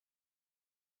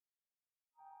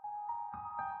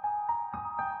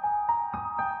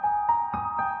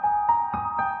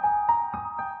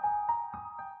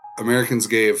Americans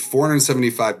gave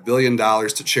 $475 billion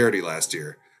to charity last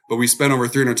year, but we spent over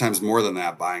 300 times more than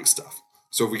that buying stuff.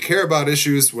 So if we care about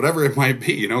issues, whatever it might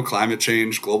be, climate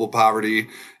change, global poverty,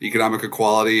 economic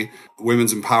equality,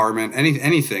 women's empowerment,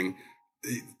 anything,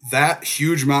 that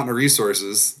huge mountain of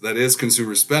resources that is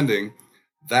consumer spending,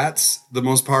 that's the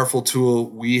most powerful tool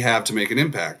we have to make an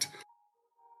impact.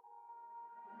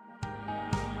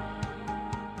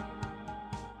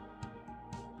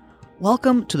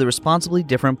 Welcome to the Responsibly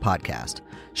Different podcast,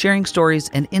 sharing stories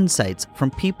and insights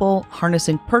from people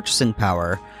harnessing purchasing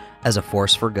power as a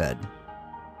force for good.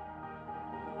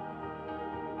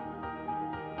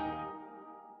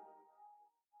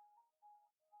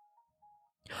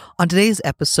 On today's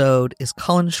episode is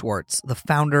Cullen Schwartz, the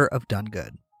founder of Done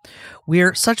Good.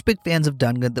 We're such big fans of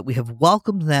Done Good that we have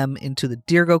welcomed them into the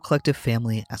Dirigo Collective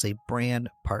family as a brand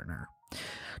partner.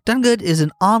 Done Good is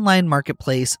an online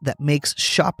marketplace that makes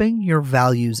shopping your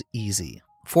values easy.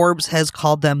 Forbes has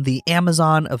called them the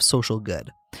Amazon of social good.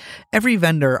 Every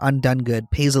vendor on Done Good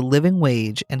pays a living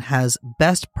wage and has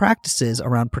best practices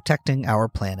around protecting our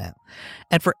planet.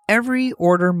 And for every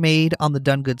order made on the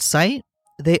Done Good site,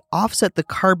 they offset the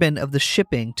carbon of the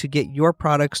shipping to get your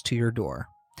products to your door.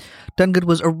 Done Good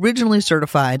was originally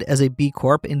certified as a B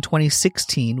Corp in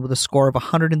 2016 with a score of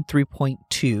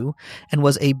 103.2 and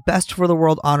was a Best for the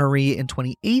World honoree in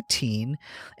 2018.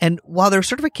 And while their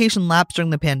certification lapsed during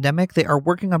the pandemic, they are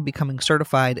working on becoming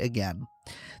certified again.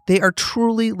 They are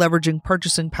truly leveraging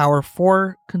purchasing power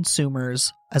for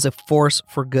consumers as a force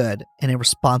for good in a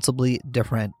responsibly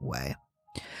different way.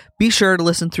 Be sure to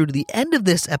listen through to the end of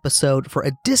this episode for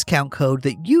a discount code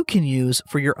that you can use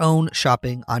for your own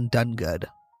shopping on Done Good.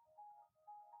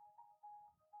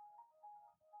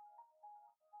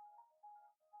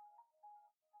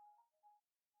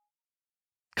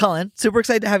 Cullen, super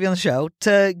excited to have you on the show.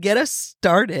 To get us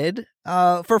started,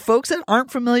 for folks that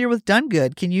aren't familiar with Done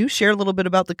Good, can you share a little bit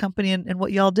about the company and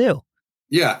what y'all do?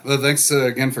 Yeah, well, thanks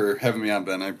again for having me on,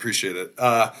 Ben. I appreciate it.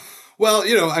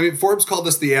 Forbes called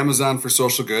us the Amazon for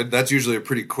social good. That's usually a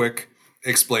pretty quick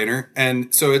explainer.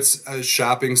 And so it's a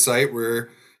shopping site where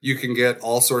you can get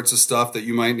all sorts of stuff that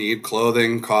you might need: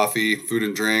 clothing, coffee, food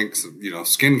and drinks,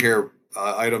 skincare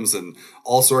items, and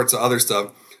all sorts of other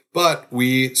stuff. But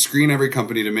we screen every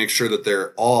company to make sure that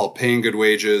they're all paying good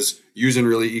wages, using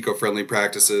really eco-friendly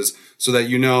practices, so that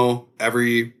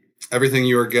everything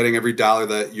you are getting, every dollar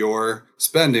that you're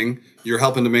spending, you're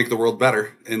helping to make the world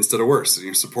better instead of worse. And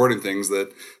you're supporting things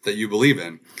that you believe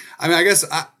in. I mean, I guess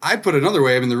I put it another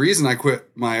way. I mean, the reason I quit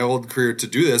my old career to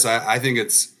do this, I think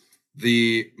it's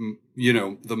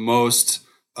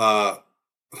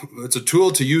it's a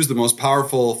tool to use the most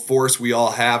powerful force we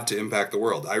all have to impact the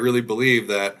world. I really believe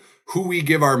that who we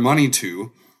give our money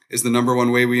to is the number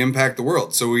one way we impact the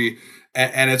world. So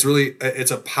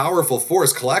it's a powerful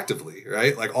force collectively,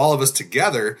 right? Like all of us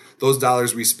together, those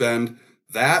dollars we spend,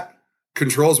 that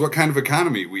controls what kind of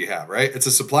economy we have, right? It's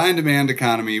a supply and demand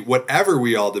economy. Whatever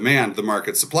we all demand, the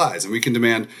market supplies. And we can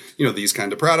demand, these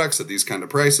kind of products at these kind of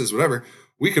prices, whatever.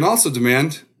 We can also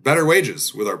demand better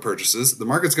wages with our purchases. The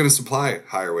market's going to supply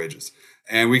higher wages.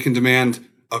 And we can demand,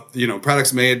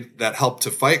 products made that help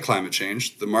to fight climate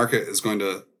change. The market is going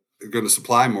to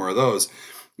supply more of those.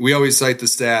 We always cite the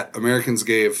stat, Americans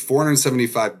gave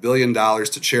 $475 billion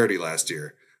to charity last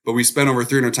year, but we spent over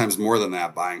 300 times more than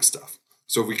that buying stuff.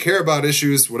 So if we care about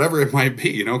issues, whatever it might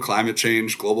be, climate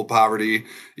change, global poverty,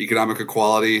 economic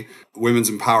equality,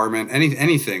 women's empowerment,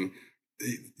 anything,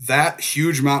 that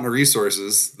huge mountain of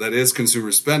resources that is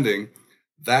consumer spending,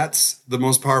 that's the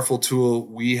most powerful tool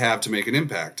we have to make an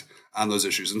impact on those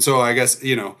issues. And so I guess,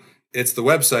 it's the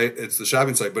website, it's the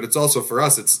shopping site, but it's also for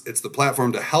us, it's the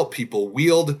platform to help people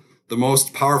wield the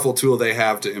most powerful tool they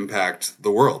have to impact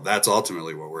the world. That's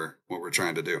ultimately what we're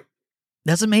trying to do.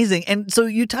 That's amazing. And so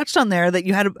you touched on there that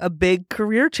you had a big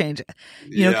career change.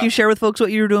 Can you share with folks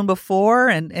what you were doing before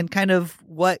and kind of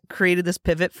what created this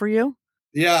pivot for you?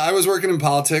 Yeah, I was working in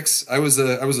politics. I was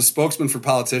a spokesman for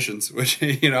politicians, which,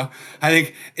 I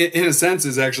think in a sense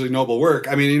is actually noble work.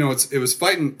 I mean, it was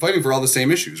fighting for all the same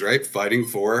issues, right? Fighting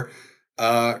for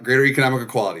greater economic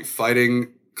equality,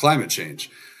 fighting climate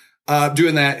change,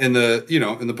 doing that in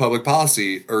the public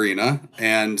policy arena.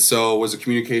 And so was a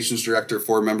communications director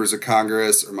for members of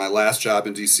Congress. Or my last job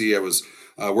in DC, I was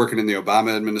working in the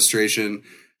Obama administration.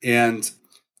 And,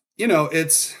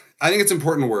 I think it's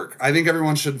important work. I think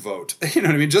everyone should vote. You know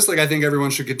what I mean? Just like I think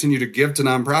everyone should continue to give to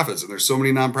nonprofits. And there's so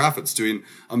many nonprofits doing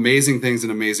amazing things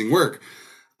and amazing work.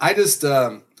 I just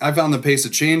I found the pace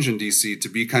of change in DC to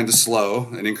be kind of slow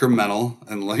and incremental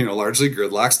and largely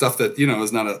gridlock stuff that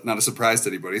is not a surprise to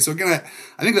anybody. So again,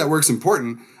 I think that work's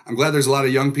important. I'm glad there's a lot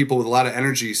of young people with a lot of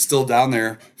energy still down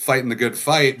there fighting the good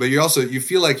fight, but you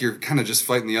feel like you're kind of just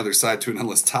fighting the other side to an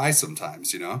endless tie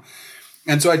sometimes,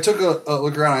 And so I took a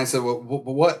look around and I said, well,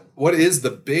 what is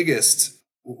the biggest?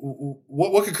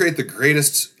 What could create the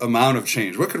greatest amount of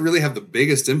change? What could really have the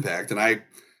biggest impact? And I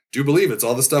do believe it's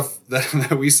all the stuff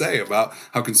that we say about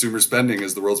how consumer spending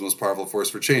is the world's most powerful force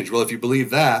for change. Well, if you believe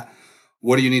that,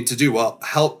 what do you need to do? Well,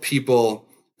 help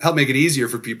make it easier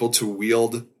for people to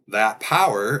wield that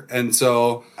power. And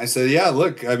so I said, yeah,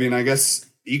 look, I mean, I guess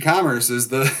e-commerce is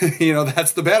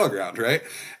that's the battleground, right?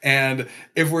 And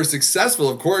if we're successful,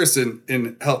 of course,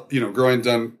 in help, growing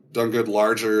Done Good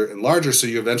larger and larger, so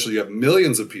you eventually have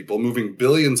millions of people moving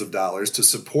billions of dollars to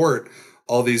support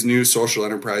all these new social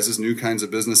enterprises, new kinds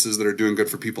of businesses that are doing good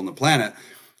for people on the planet,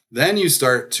 then you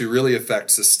start to really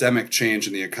affect systemic change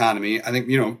in the economy. I think,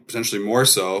 potentially more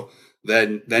so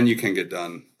than you can get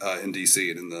done in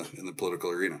DC and in the political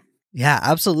arena. Yeah,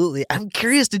 absolutely. I'm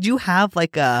curious, did you have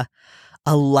like a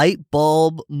light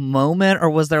bulb moment, or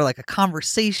was there like a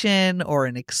conversation or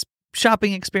an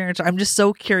shopping experience? I'm just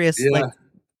so curious. Yeah. Like,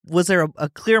 was there a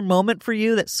clear moment for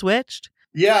you that switched?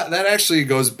 Yeah, that actually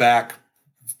goes back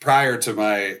prior to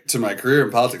my career in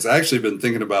politics. I actually been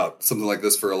thinking about something like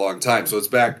this for a long time. So it's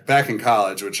back in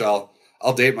college, which I'll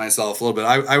date myself a little bit.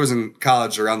 I was in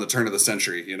college around the turn of the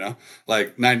century,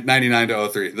 like 99 to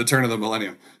 03, the turn of the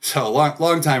millennium. So a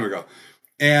long time ago.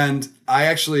 And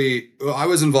I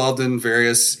was involved in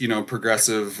various,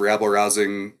 progressive,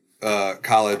 rabble-rousing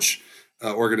college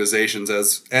organizations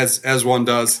as one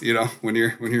does, when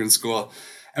you're in school.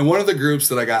 And one of the groups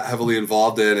that I got heavily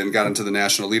involved in and got into the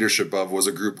national leadership of was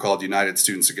a group called United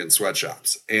Students Against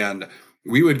Sweatshops. And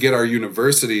we would get our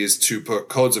universities to put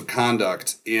codes of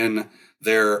conduct in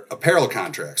their apparel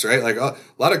contracts, right? Like a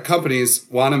lot of companies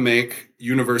want to make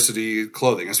university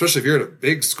clothing, especially if you're at a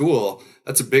big school.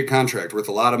 That's a big contract worth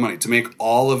a lot of money to make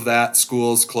all of that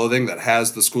school's clothing that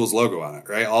has the school's logo on it,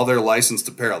 right? All their licensed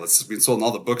apparel that's being sold in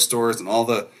all the bookstores and all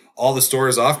the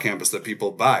stores off campus that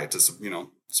people buy to,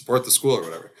 support the school or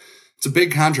whatever. It's a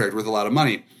big contract worth a lot of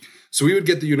money. So we would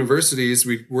get the universities,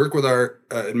 we work with our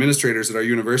administrators at our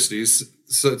universities.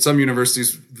 So some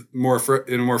universities in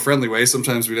a more friendly way.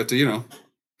 Sometimes we'd have to,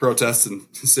 protest and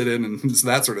sit in and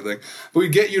that sort of thing. But we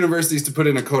get universities to put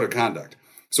in a code of conduct.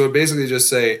 So it basically just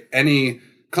say any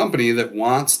company that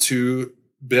wants to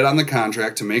bid on the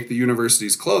contract to make the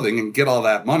university's clothing and get all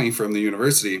that money from the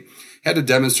university had to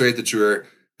demonstrate that you were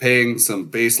paying some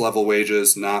base level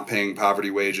wages, not paying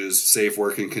poverty wages, safe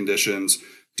working conditions,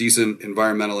 decent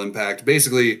environmental impact,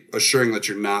 basically assuring that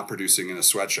you're not producing in a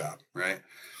sweatshop, right?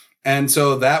 And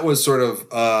so that was sort of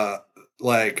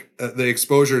the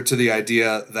exposure to the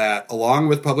idea that along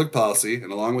with public policy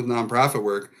and along with nonprofit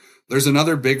work, there's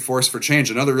another big force for change,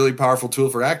 another really powerful tool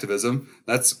for activism.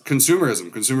 That's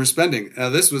consumerism, consumer spending. Now,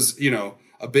 this was,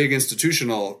 a big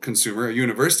institutional consumer, a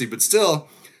university, but still,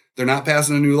 they're not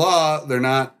passing a new law. They're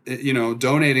not,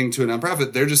 donating to a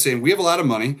nonprofit. They're just saying, we have a lot of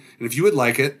money, and if you would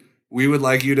like it, we would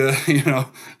like you to,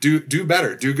 do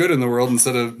better, do good in the world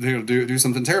instead of, do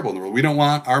something terrible in the world. We don't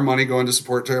want our money going to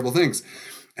support terrible things.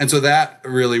 And so that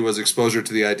really was exposure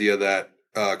to the idea that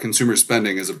consumer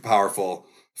spending is a powerful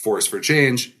force for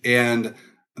change. And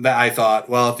that I thought,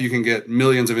 well, if you can get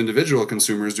millions of individual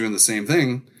consumers doing the same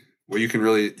thing, well, you can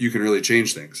really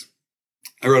change things.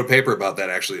 I wrote a paper about that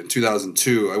actually in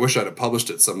 2002. I wish I'd have published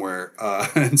it somewhere.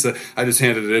 And so I just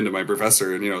handed it in to my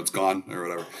professor and, it's gone or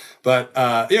whatever. But,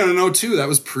 in 02, that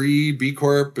was pre B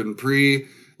Corp and pre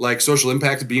social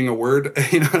impact being a word,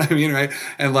 you know what I mean? Right.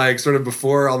 And sort of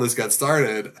before all this got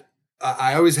started,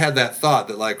 I always had that thought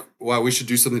that wow, we should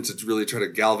do something to really try to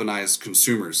galvanize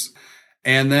consumers.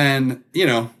 And then,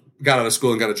 got out of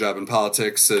school and got a job in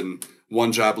politics, and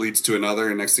one job leads to another,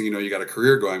 and next thing you know, you got a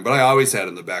career going. But I always had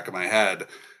in the back of my head,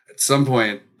 at some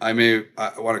point, I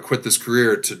want to quit this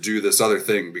career to do this other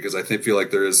thing, because I feel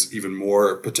like there is even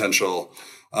more potential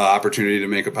opportunity to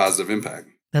make a positive impact.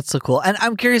 That's so cool. And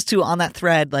I'm curious too, on that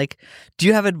thread, do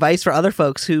you have advice for other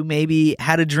folks who maybe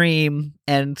had a dream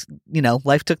and,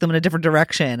 life took them in a different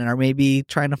direction and are maybe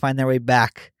trying to find their way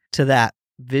back to that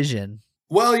vision?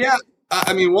 Well, yeah.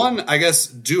 One, I guess,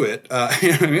 do it. Let's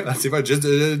see if I just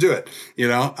do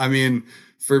it.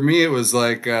 For me, it was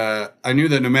I knew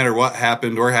that no matter what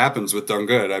happened or happens with Done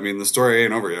Good, the story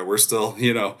ain't over yet. We're still,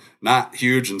 not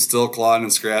huge and still clawing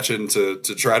and scratching to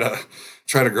try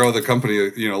to grow the company,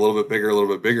 a little bit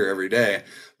bigger every day.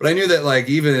 But I knew that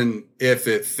even if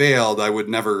it failed, I would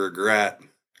never regret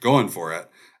going for it.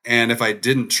 And if I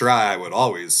didn't try, I would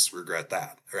always regret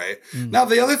that. Right. Now,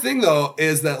 the other thing, though,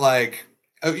 is that like,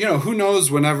 who knows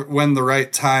when the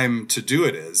right time to do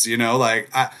it is, like,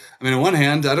 I mean, on one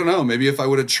hand, I don't know, maybe if I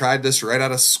would have tried this right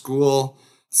out of school,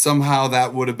 somehow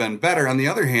that would have been better. On the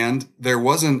other hand, there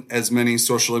wasn't as many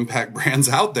social impact brands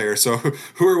out there. So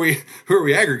who are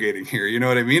we aggregating here? You know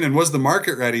what I mean? And was the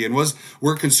market ready? And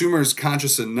were consumers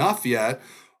conscious enough yet?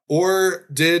 Or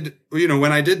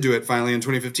when I did do it finally in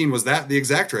 2015, was that the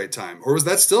exact right time? Or was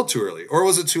that still too early? Or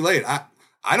was it too late?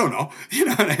 I don't know. You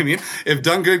know what I mean? If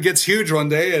Done Good gets huge one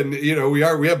day and, we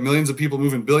have millions of people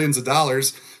moving billions of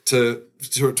dollars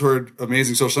toward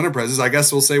amazing social enterprises, I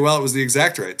guess we'll say, well, it was the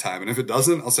exact right time. And if it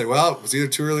doesn't, I'll say, well, it was either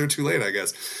too early or too late, I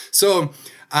guess. So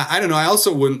I don't know. I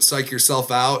also wouldn't psych yourself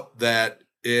out that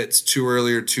it's too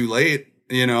early or too late.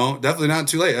 Definitely not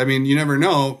too late. I mean, you never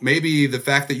know. Maybe the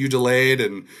fact that you delayed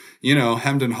and,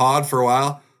 hemmed and hawed for a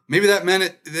while, maybe that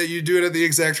meant that you do it at the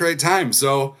exact right time.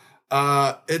 So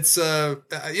it's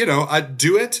I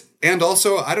do it. And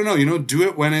also, I don't know, do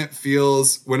it when it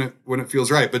feels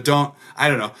right, but don't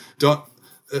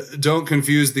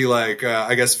confuse the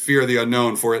I guess fear of the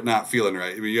unknown for it not feeling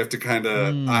right. I mean, you have to kind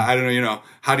of I don't know,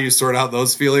 how do you sort out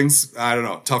those feelings? I don't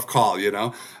know, tough call,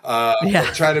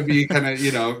 try to be kind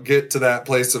of get to that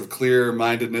place of clear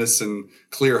mindedness and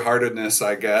clear heartedness,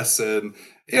 I guess, and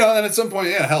then at some point,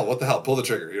 what the hell, pull the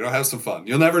trigger, have some fun.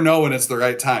 You'll never know when it's the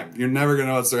right time. You're never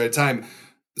gonna know it's the right time.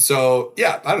 So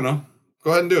I don't know.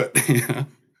 Go ahead and do it.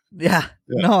 Yeah.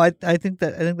 No, I think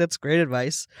that's great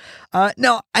advice.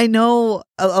 No, I know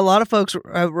a lot of folks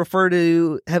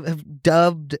have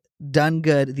dubbed Done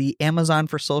Good the Amazon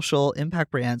for social impact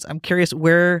brands. I'm curious,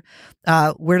 where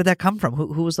did that come from?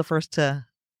 Who was the first to?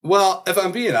 Well, if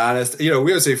I'm being honest, we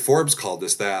would say Forbes called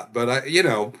us that, but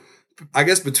I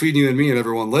guess between you and me and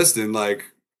everyone listening,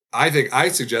 I think I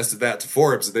suggested that to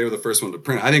Forbes. They were the first one to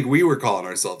print it. I think we were calling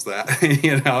ourselves that,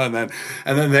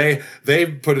 and then they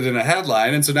put it in a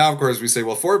headline. And so now, of course, we say,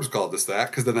 well, Forbes called us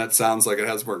that, because then that sounds like it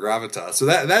has more gravitas. So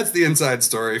that's the inside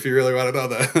story. If you really want to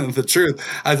know the truth,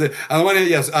 I say, on the one hand,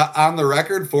 yes, on the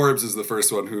record, Forbes is the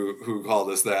first one who called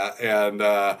us that. And,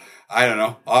 I don't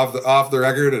know, off the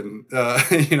record and,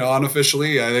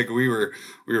 unofficially, I think we were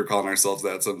calling ourselves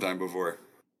that sometime before.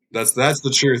 That's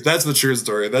the truth. That's the true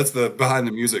story. That's the behind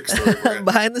the music story.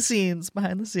 behind the scenes.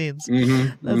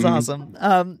 Mm-hmm, that's awesome.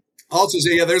 Also,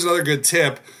 there's another good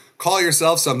tip. Call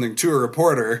yourself something to a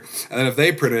reporter, and then if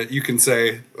they print it, you can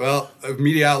say, well,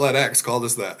 media outlet X called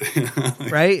us that.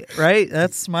 Right.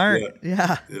 That's smart.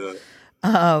 Yeah.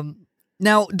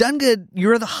 Now, Done Good,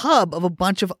 you're the hub of a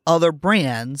bunch of other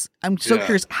brands. I'm so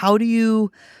curious, how do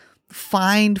you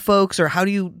find folks, or how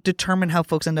do you determine how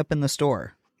folks end up in the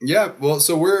store? Yeah, well,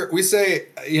 so we say,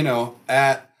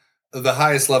 at the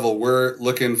highest level, we're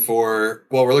looking for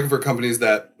companies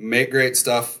that make great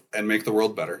stuff and make the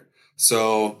world better.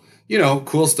 So,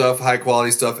 cool stuff, high quality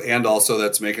stuff, and also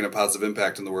that's making a positive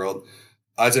impact in the world.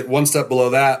 I'd say one step below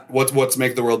that, what's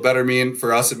make the world better mean?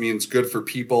 For us, it means good for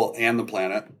people and the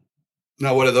planet.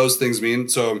 Now, what do those things mean?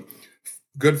 So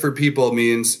good for people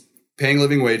means paying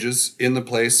living wages in the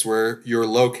place where you're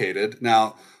located.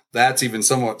 Now, that's even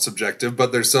somewhat subjective,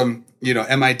 but there's some,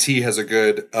 MIT has a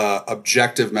good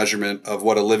objective measurement of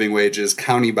what a living wage is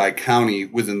county by county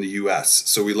within the U.S.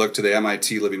 So we look to the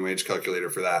MIT living wage calculator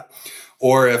for that.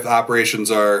 Or if operations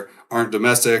aren't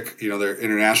domestic, they're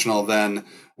international, then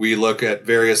we look at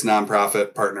various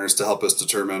nonprofit partners to help us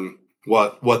determine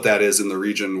what that is in the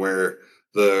region where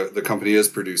the company is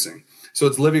producing. So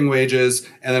it's living wages,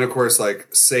 and then of course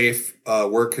safe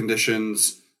work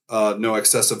conditions. No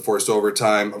excessive forced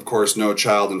overtime, of course, no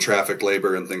child and traffic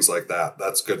labor and things like that.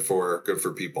 That's good for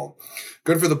people.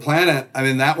 Good for the planet. I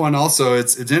mean, that one also,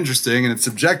 it's interesting and it's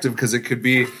subjective, because it could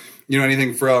be,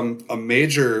 anything from a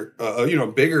major,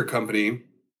 bigger company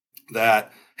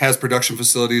that has production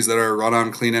facilities that are run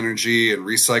on clean energy and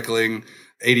recycling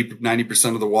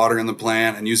 90% of the water in the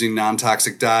plant and using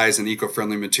non-toxic dyes and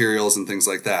eco-friendly materials and things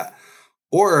like that.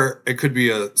 Or it could be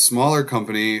a smaller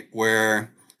company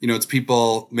where it's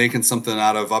people making something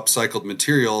out of upcycled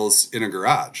materials in a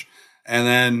garage. And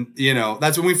then,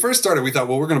 that's when we first started, we thought,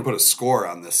 well, we're going to put a score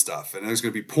on this stuff, and there's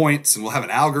going to be points, and we'll have an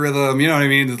algorithm, you know what I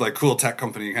mean? It's like cool tech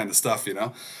company kind of stuff,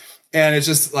 And it's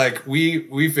just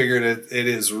we figured it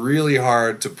is really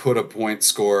hard to put a point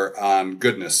score on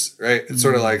goodness, right? It's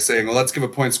sort of like saying, well, let's give a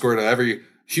point score to every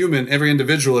human, every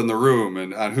individual in the room,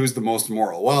 and on who's the most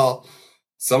moral. Well,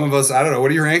 some of us, I don't know,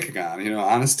 what are you ranking on?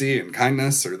 Honesty and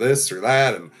kindness, or this or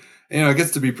that. And, it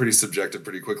gets to be pretty subjective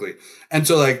pretty quickly. And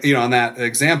so on that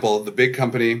example, the big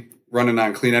company running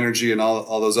on clean energy and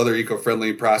all those other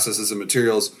eco-friendly processes and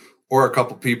materials, or a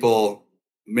couple people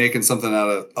making something out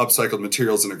of upcycled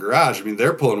materials in a garage. I mean,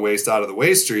 they're pulling waste out of the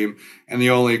waste stream, and the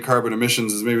only carbon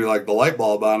emissions is maybe like the light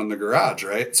bulb on in the garage,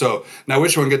 right? So now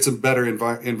which one gets a better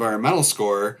environmental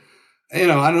score? I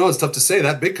don't know. It's tough to say.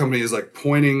 That big company is like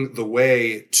pointing the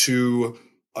way to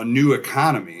a new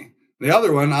economy. The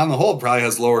other one, on the whole, probably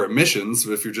has lower emissions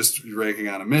if you're just ranking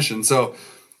on emissions. So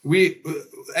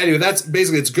anyway, that's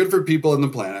basically, it's good for people and the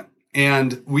planet.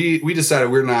 And we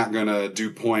decided we're not going to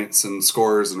do points and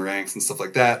scores and ranks and stuff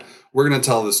like that. We're going to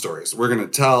tell the stories. We're going to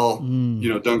tell,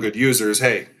 Done Good users,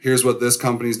 hey, here's what this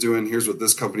company's doing. Here's what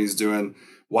this company's doing,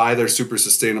 why they're super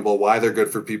sustainable, why they're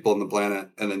good for people and the planet.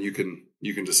 And then you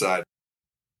can decide.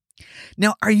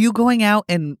 Now, are you going out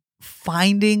and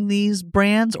finding these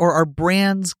brands, or are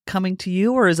brands coming to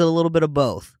you, or is it a little bit of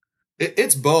both?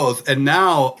 It's both. And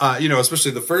now,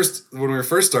 especially when we were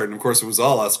first starting, of course, it was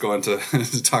all us going to,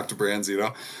 to talk to brands,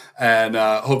 and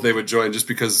hope they would join just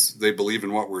because they believe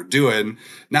in what we're doing.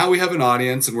 Now we have an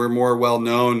audience and we're more well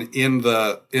known in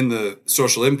the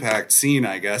social impact scene,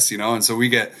 I guess, and so we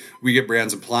get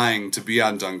brands applying to be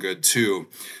on Done Good too.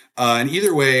 And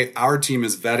either way, our team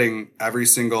is vetting every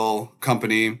single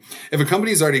company. If a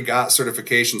company's already got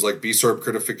certifications like B Corp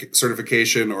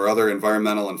certification or other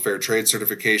environmental and fair trade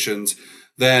certifications,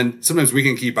 then sometimes we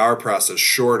can keep our process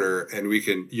shorter and we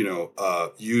can,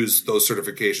 use those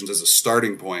certifications as a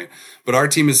starting point. But our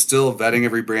team is still vetting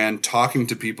every brand, talking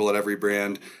to people at every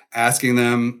brand, asking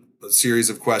them a series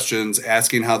of questions,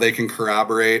 asking how they can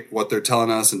corroborate what they're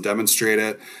telling us and demonstrate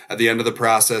it. At the end of the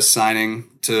process, signing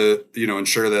to,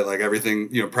 ensure that like everything,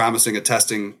 promising,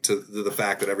 attesting to the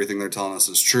fact that everything they're telling us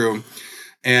is true.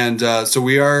 And so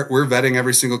we're vetting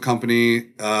every single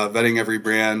company, vetting every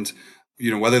brand,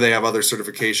 whether they have other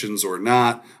certifications or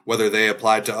not, whether they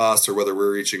applied to us or whether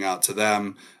we're reaching out to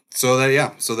them. That's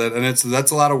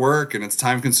a lot of work and it's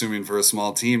time consuming for a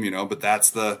small team, but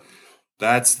that's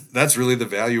really the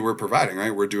value we're providing,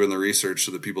 right? We're doing the research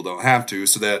so that people don't have to,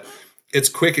 so that it's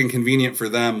quick and convenient for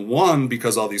them. One,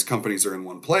 because all these companies are in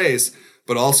one place,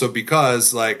 but also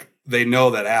because like they know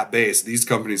that at base, these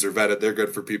companies are vetted. They're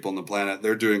good for people on the planet.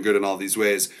 They're doing good in all these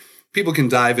ways. People can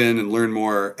dive in and learn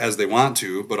more as they want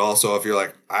to, but also if you're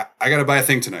like, I got to buy a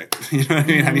thing tonight, you know what I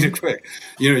mean? I need it quick.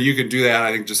 You can do that.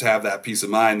 I think just have that peace of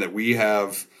mind that we've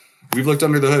looked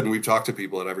under the hood and we've talked to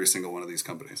people at every single one of these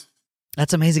companies.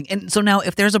 That's amazing. And so now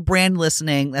if there's a brand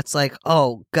listening that's like,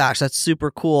 oh gosh, that's super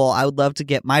cool, I would love to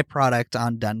get my product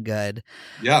on Done Good.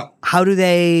 Yeah. How do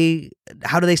they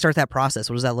start that process?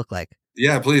 What does that look like?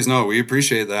 Yeah, please. No, we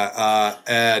appreciate that.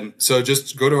 And so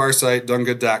just go to our site,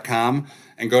 donegood.com,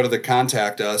 and go to the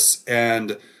contact us.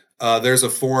 And there's a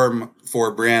form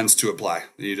for brands to apply.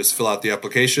 You just fill out the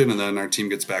application and then our team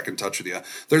gets back in touch with you.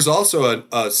 There's also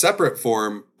a separate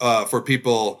form for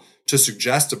people to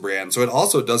suggest a brand. So it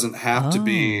also doesn't have to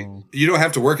be, you don't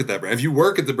have to work at that brand. If you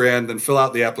work at the brand, then fill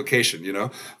out the application,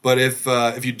 But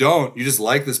if you don't, you just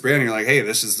like this brand and you're like, hey,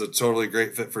 this is a totally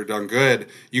great fit for Done Good,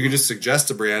 you can just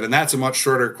suggest a brand. And that's a much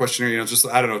shorter questionnaire, just,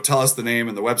 I don't know, tell us the name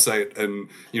and the website and,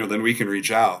 then we can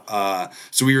reach out.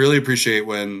 So we really appreciate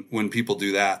when people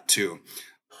do that too.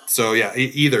 So yeah,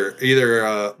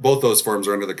 either both those forms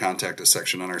are under the contact us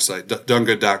section on our site,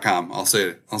 donegood.com.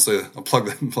 I'll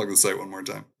plug the site one more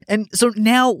time. And so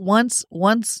now once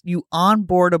you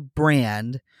onboard a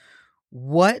brand,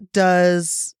 what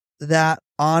does that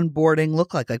onboarding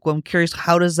look like? Like, well, I'm curious,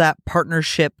 how does that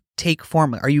partnership take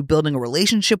form? Are you building a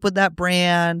relationship with that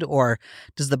brand, or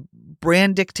does the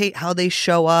brand dictate how they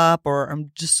show up? Or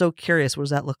I'm just so curious, what does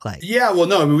that look like? Yeah, well,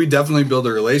 no, we definitely build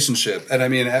a relationship. And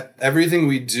everything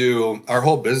we do, our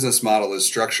whole business model is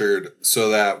structured so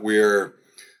that we're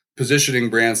positioning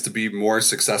brands to be more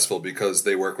successful because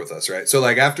they work with us, right? So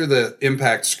like after the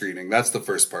impact screening, that's the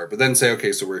first part. But then say,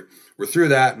 okay, so we're through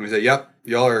that and we say, yep,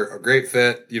 y'all are a great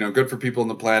fit, good for people on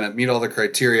the planet, meet all the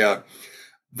criteria.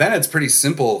 Then it's pretty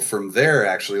simple from there,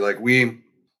 actually. Like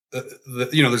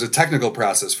there's a technical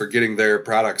process for getting their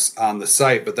products on the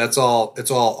site, but it's all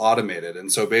automated.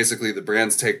 And so basically the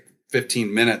brands take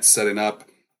 15 minutes setting up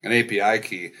an API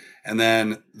key, and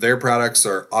then their products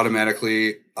are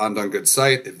automatically on Done Good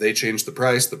site. If they change the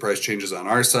price changes on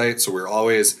our site. So we're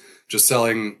always just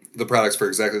selling the products for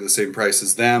exactly the same price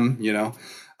as them,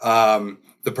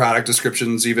 The product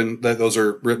descriptions, even those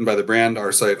are written by the brand,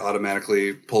 our site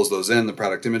automatically pulls those in, the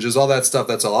product images, all that stuff,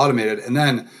 that's all automated. And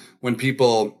then when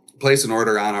people place an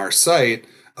order on our site,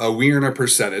 we earn a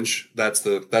percentage. That's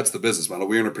the business model.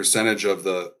 We earn a percentage of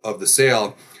the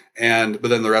sale. But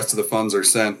then the rest of the funds are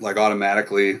sent like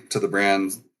automatically to the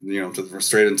brand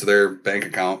straight into their bank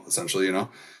account, essentially,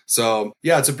 So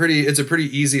yeah, it's a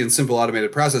pretty easy and simple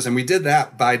automated process. And we did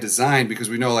that by design because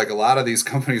we know like a lot of these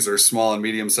companies are small and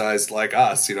medium sized like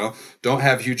us, don't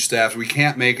have huge staffs. We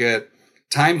can't make it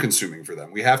time consuming for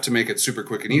them. We have to make it super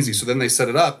quick and easy. So then they set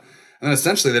it up and then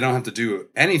essentially they don't have to do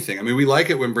anything. I mean, we like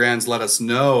it when brands let us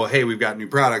know, hey, we've got new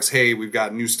products. Hey, we've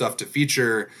got new stuff to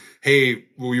feature. Hey,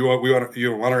 you want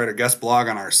to write a guest blog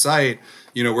on our site.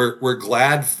 We're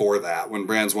glad for that when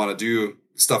brands want to do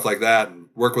stuff like that and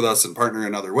work with us and partner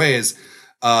in other ways.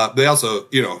 They also,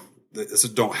 they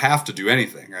don't have to do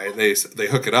anything, right? They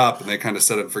hook it up and they kind of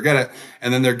set it and forget it.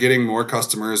 And then they're getting more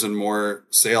customers and more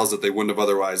sales that they wouldn't have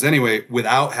otherwise anyway,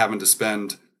 without having to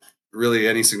spend really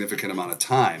any significant amount of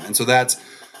time. And so that's,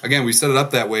 again, we set it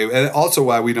up that way. And also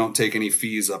why we don't take any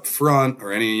fees up front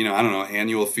or any,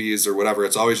 annual fees or whatever.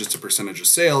 It's always just a percentage of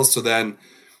sales. So then,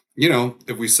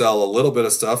 if we sell a little bit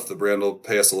of stuff, the brand will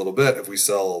pay us a little bit. If we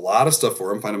sell a lot of stuff for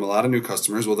them, find them a lot of new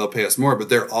customers, well, they'll pay us more, but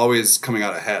they're always coming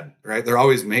out ahead, right? They're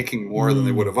always making more than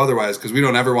they would have otherwise, because we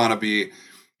don't ever want to be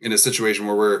in a situation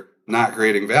where we're not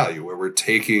creating value, where we're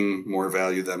taking more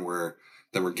value than we're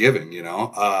giving,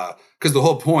 because the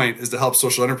whole point is to help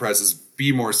social enterprises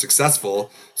be more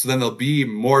successful. So then there'll be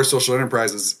more social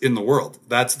enterprises in the world.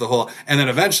 That's the whole. And then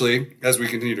eventually, as we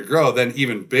continue to grow, then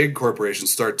even big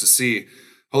corporations start to see,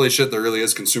 holy shit, there really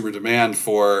is consumer demand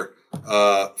for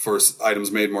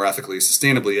items made more ethically,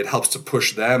 sustainably. It helps to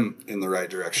push them in the right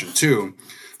direction too.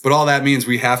 But all that means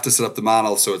we have to set up the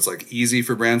model so it's like easy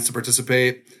for brands to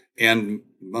participate and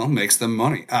makes them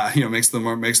money. Makes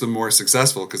them more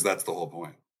successful, because that's the whole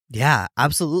point. Yeah,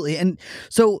 absolutely.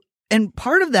 And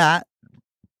part of that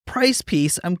price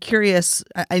piece, I'm curious,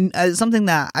 something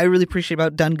that I really appreciate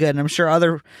about Done Good, and I'm sure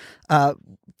other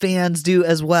fans do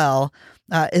as well,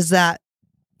 is that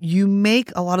you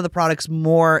make a lot of the products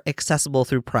more accessible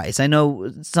through price. I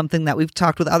know something that we've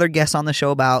talked with other guests on the show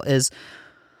about is,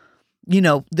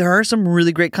 there are some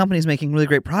really great companies making really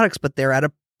great products, but they're at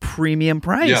a premium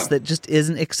price that just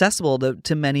isn't accessible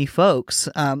to many folks.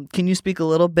 Can you speak a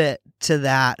little bit to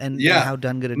that and how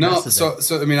Done Good addresses it?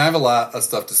 So I mean, I have a lot of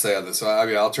stuff to say on this. So I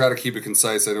mean, I'll try to keep it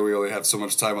concise. I know we only have so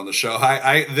much time on the show.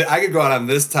 I could go out on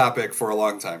this topic for a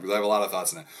long time because I have a lot of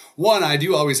thoughts on it. One, I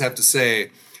do always have to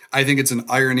say, I think it's an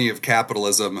irony of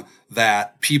capitalism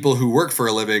that people who work for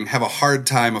a living have a hard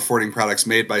time affording products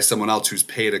made by someone else who's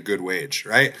paid a good wage,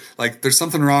 right? Like there's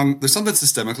something wrong. There's something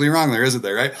systemically wrong there, isn't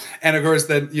there, right? And of course,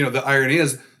 then, the irony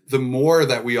is the more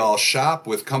that we all shop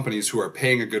with companies who are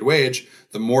paying a good wage,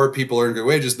 the more people earn good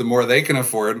wages, the more they can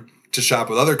afford to shop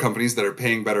with other companies that are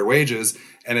paying better wages.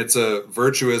 And it's a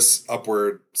virtuous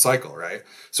upward cycle, right?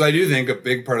 So I do think a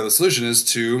big part of the solution is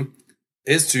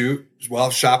to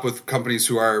shop with companies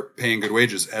who are paying good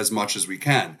wages as much as we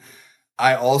can.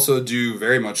 I also do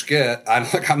very much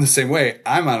I'm the same way.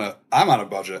 I'm on a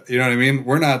budget. You know what I mean?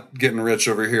 We're not getting rich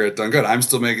over here at Done Good. I'm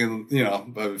still making,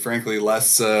 but frankly,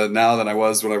 less now than I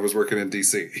was when I was working in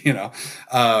DC,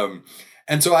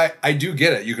 and so I do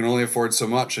get it. You can only afford so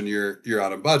much and you're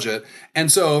on a budget.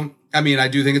 And so, I mean, I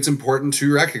do think it's important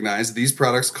to recognize these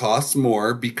products cost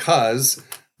more because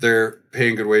they're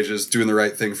paying good wages, doing the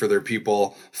right thing for their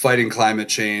people, fighting climate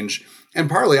change. And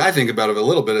partly I think about it a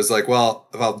little bit as like, well,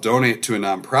 if I'll donate to a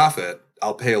nonprofit,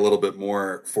 I'll pay a little bit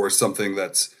more for something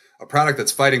that's a product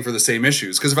that's fighting for the same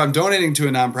issues. Because if I'm donating to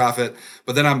a nonprofit,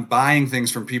 but then I'm buying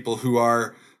things from people who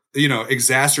are,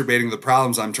 exacerbating the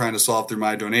problems I'm trying to solve through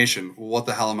my donation, well, what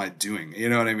the hell am I doing? You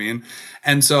know what I mean?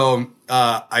 And so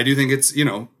I do think it's,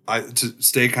 to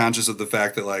stay conscious of the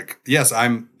fact that, like, yes,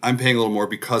 I'm paying a little more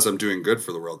because I'm doing good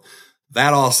for the world.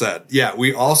 That all said,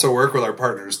 we also work with our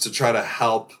partners to try to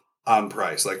help on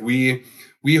price. Like we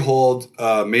hold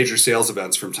major sales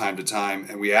events from time to time,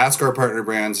 and we ask our partner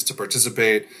brands to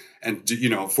participate and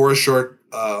for a short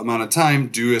amount of time,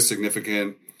 do a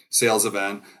significant sales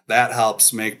event that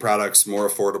helps make products more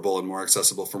affordable and more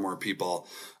accessible for more people.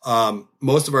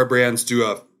 Most of our brands do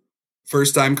a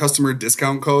first-time customer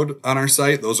discount code on our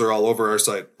site. Those are all over our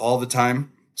site all the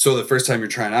time. So the first time you're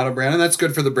trying out a brand, and that's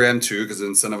good for the brand too, because it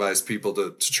incentivizes people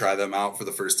to try them out for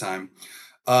the first time.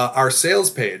 Our sales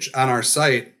page on our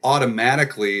site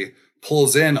automatically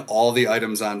pulls in all the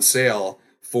items on sale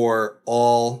for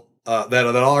all that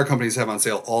all our companies have on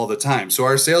sale all the time. So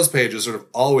our sales page is sort of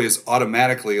always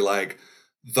automatically like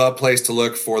the place to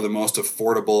look for the most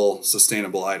affordable,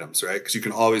 sustainable items, right? Because you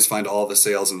can always find all the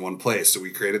sales in one place. So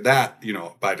we created that,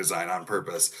 by design on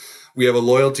purpose. We have a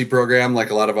loyalty program like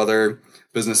a lot of other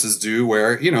businesses do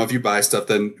where, if you buy stuff,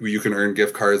 then you can earn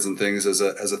gift cards and things as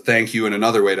a thank you and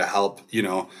another way to help,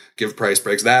 give price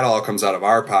breaks. That all comes out of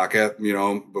our pocket,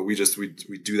 but we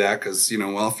do that because,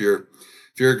 if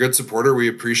if you're a good supporter, we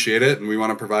appreciate it. And we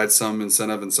want to provide some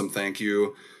incentive and some thank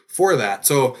you for that.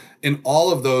 So in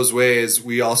all of those ways,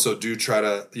 we also do try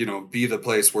to, be the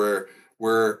place where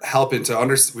we're helping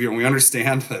to we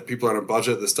understand that people are on a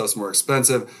budget. This stuff's more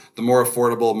expensive. The more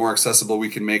affordable, more accessible we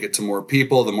can make it to more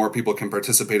people, the more people can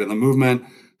participate in the movement,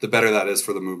 the better that is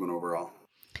for the movement overall.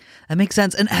 That makes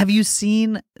sense. And have you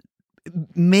seen,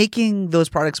 making those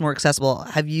products more accessible,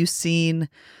 have you seen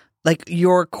like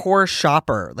your core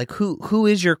shopper, like who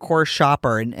is your core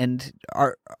shopper, and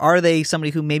are they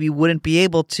somebody who maybe wouldn't be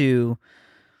able to,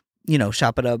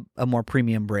 shop at a more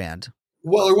premium brand?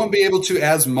 Well, they won't be able to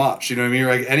as much, you know what I mean?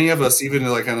 Like any of us, even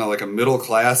like kind of like a middle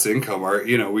class income, are,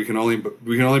 we can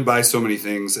only buy so many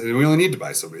things, and we only need to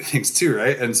buy so many things too,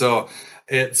 right? And so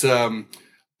it's I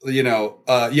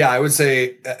would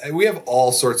say we have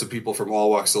all sorts of people from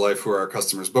all walks of life who are our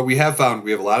customers, but we have found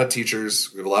we have a lot of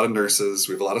teachers, we have a lot of nurses,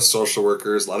 we have a lot of social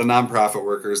workers, a lot of nonprofit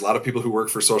workers, a lot of people who work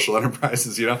for social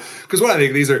enterprises, because I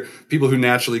think these are people who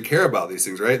naturally care about these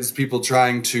things, right? It's people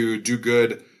trying to do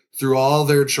good through all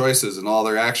their choices and all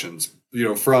their actions,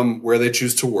 from where they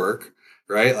choose to work,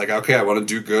 right? Like, okay, I want to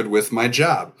do good with my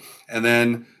job. And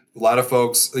then a lot of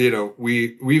folks,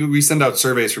 we send out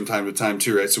surveys from time to time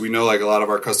too, right? So we know like a lot of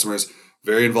our customers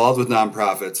very involved with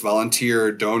nonprofits,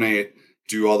 volunteer, donate,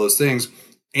 do all those things.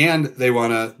 And they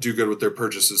want to do good with their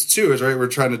purchases too, right? We're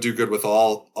trying to do good with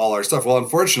all our stuff. Well,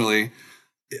 unfortunately,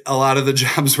 a lot of the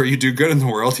jobs where you do good in the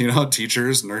world,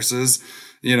 teachers, nurses,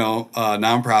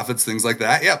 nonprofits, things like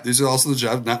that. Yeah, these are also the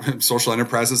jobs, not social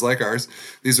enterprises like ours.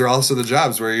 These are also the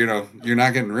jobs where, you're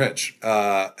not getting rich.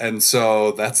 And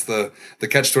so that's the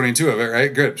catch-22 of it,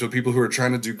 right? Good. So people who are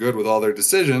trying to do good with all their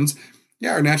decisions,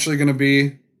 are naturally going to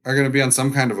be on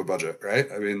some kind of a budget, right?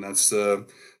 I mean, that's the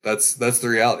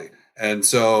reality. And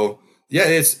so, yeah,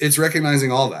 it's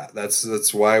recognizing all that.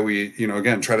 That's why we,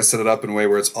 again, try to set it up in a way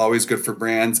where it's always good for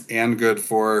brands and good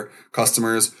for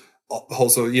customers.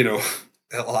 Also,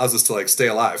 it allows us to like stay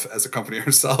alive as a company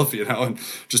ourselves, and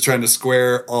just trying to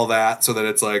square all that so that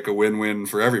it's like a win-win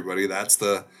for everybody. That's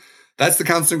the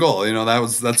constant goal.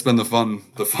 That's been the fun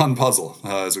puzzle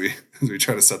as we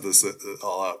try to set this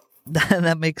all up.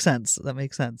 That makes sense.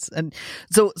 And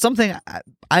so something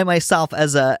I myself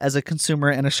as a consumer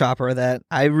and a shopper that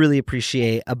I really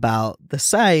appreciate about the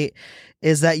site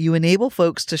is that you enable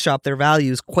folks to shop their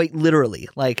values quite literally.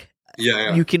 Like,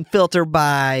 you can filter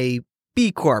by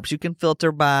B Corps, you can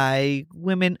filter by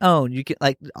women owned, you can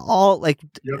yep.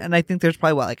 And I think there's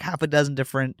probably half a dozen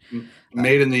different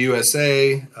made in the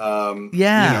USA, and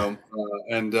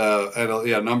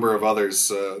a number of others,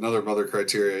 other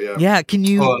criteria. Can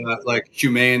you like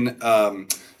humane,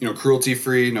 cruelty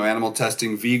free, no animal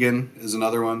testing, vegan is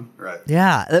another one, right?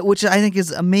 Which I think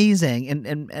is amazing,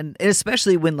 and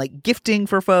especially when like gifting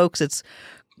for folks, it's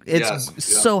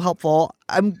so helpful.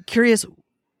 I'm curious.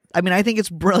 I mean, I think it's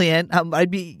brilliant.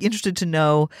 I'd be interested to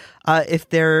know if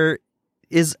there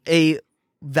is a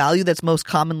value that's most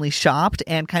commonly shopped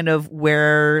and kind of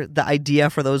where the idea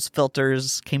for those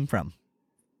filters came from.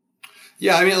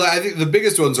 Yeah, I mean, I think the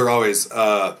biggest ones are always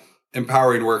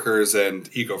empowering workers and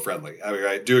eco-friendly. I mean,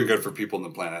 right, doing good for people and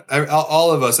the planet.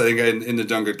 All of us, I think, in the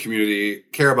Done Good community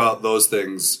care about those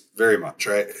things very much,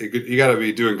 right? You got to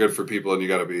be doing good for people, and you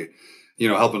got to be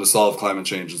helping to solve climate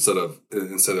change instead of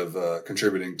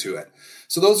contributing to it.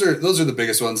 So those are the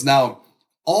biggest ones. Now,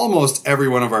 almost every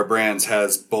one of our brands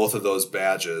has both of those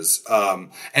badges,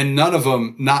 and none of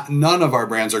our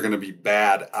brands are going to be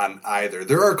bad on either.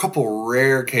 There are a couple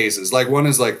rare cases. Like one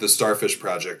is like the Starfish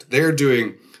Project. They're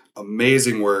doing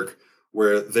amazing work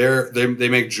where they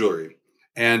make jewelry,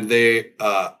 and they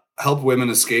help women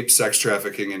escape sex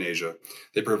trafficking in Asia.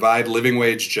 They provide living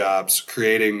wage jobs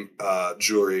creating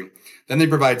jewelry. Then they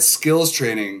provide skills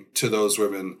training to those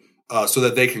women so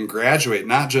that they can graduate,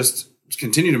 not just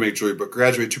continue to make jewelry, but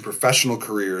graduate to professional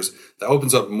careers. That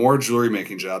opens up more jewelry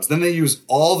making jobs. Then they use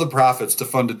all the profits to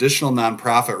fund additional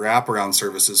nonprofit wraparound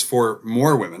services for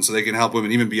more women, so they can help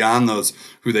women even beyond those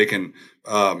who they can,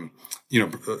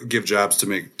 give jobs to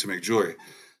make jewelry.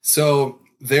 So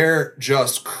they're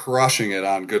just crushing it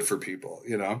on good for people,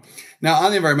 Now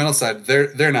on the environmental side,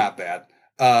 they're not bad.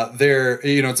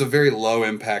 It's a very low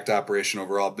impact operation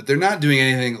overall, but they're not doing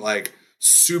anything like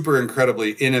super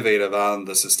incredibly innovative on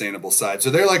the sustainable side.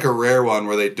 So they're like a rare one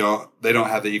where they don't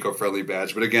have the eco-friendly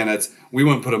badge. But again, we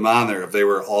wouldn't put them on there if they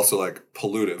were also like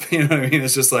pollutive. You know what I mean?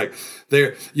 It's just like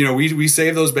we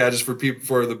save those badges for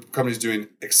the companies doing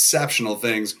exceptional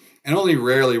things. And only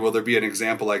rarely will there be an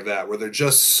example like that where they're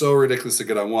just so ridiculously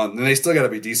good on one, and they still got to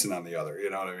be decent on the other.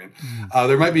 You know what I mean?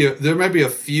 Mm-hmm. There might be a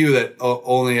few that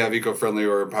only have eco-friendly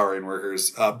or empowering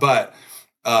workers, but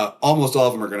almost all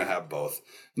of them are going to have both.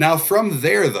 Now, from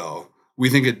there, though, we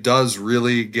think it does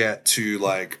really get to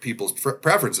like people's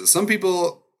preferences. Some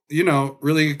people,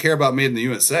 really care about made in the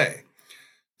USA.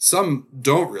 Some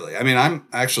don't really. I mean, I'm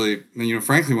actually,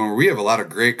 frankly, when we have a lot of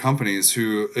great companies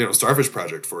who, Starfish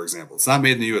Project, for example, it's not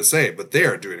made in the USA, but they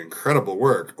are doing incredible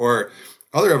work. Or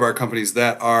other of our companies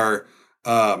that are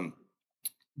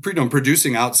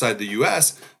producing outside the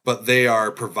US, but they are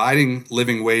providing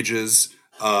living wages,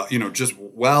 just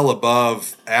well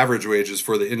above average wages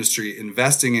for the industry,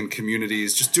 investing in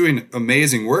communities, just doing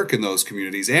amazing work in those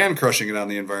communities and crushing it on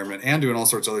the environment and doing all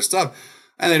sorts of other stuff.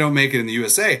 And they don't make it in the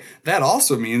USA. That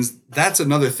also means that's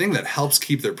another thing that helps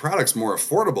keep their products more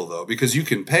affordable, though, because you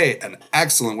can pay an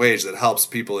excellent wage that helps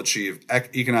people achieve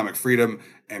economic freedom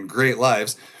and great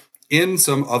lives in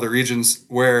some other regions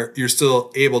where you're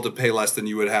still able to pay less than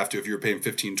you would have to if you were paying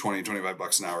 15, 20, 25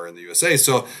 bucks an hour in the USA.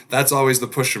 So that's always the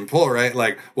push and pull, right?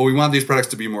 Like, well, we want these products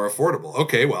to be more affordable.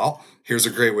 Okay, well, here's a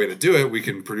great way to do it. We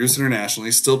can produce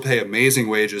internationally, still pay amazing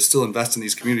wages, still invest in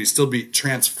these communities, still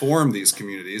transform these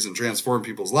communities and transform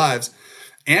people's lives,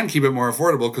 and keep it more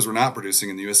affordable because we're not producing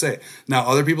in the USA. Now,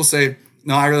 other people say,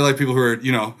 no, I really like people who are,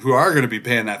 who are going to be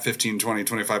paying that 15, 20,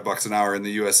 25 bucks an hour in the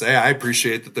USA. I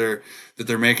appreciate that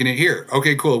they're making it here.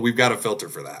 Okay, cool. We've got a filter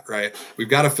for that, right? We've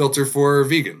got a filter for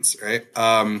vegans, right?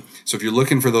 So if you're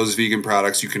looking for those vegan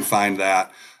products, you can find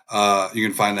that. You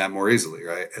can find that more easily,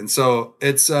 right? And so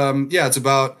it's it's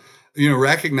about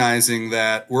recognizing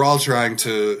that we're all trying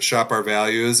to shop our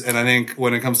values, and I think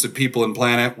when it comes to people and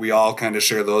planet, we all kind of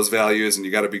share those values, and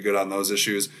you got to be good on those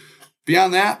issues.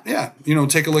 Beyond that,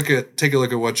 take a look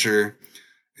at what you're,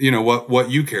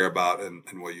 what you care about and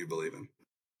what you believe in.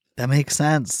 That makes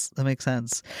sense.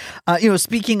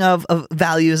 Speaking of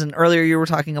values, and earlier you were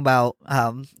talking about,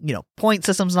 point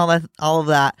systems and all of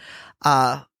that.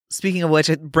 Speaking of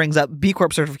which, it brings up B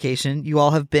Corp certification. You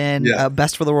all have been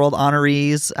Best for the World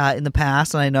honorees in the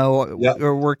past, and I know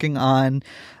you're working on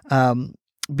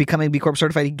becoming B Corp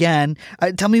certified again.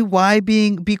 Tell me why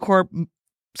being B Corp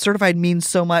certified means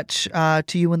so much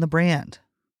to you and the brand.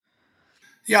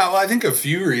 Yeah, well, I think a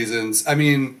few reasons. I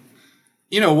mean,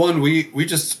 one, we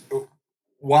just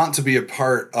want to be a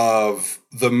part of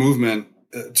the movement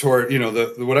toward,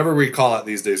 the whatever we call it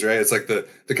these days, right? It's like the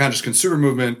conscious consumer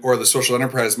movement or the social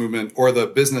enterprise movement or the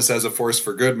business as a force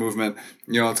for good movement.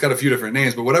 It's got a few different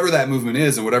names, but whatever that movement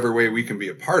is and whatever way we can be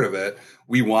a part of it,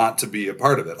 we want to be a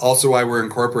part of it. Also why we're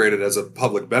incorporated as a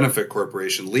public benefit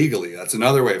corporation legally. That's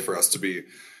another way for us to be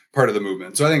part of the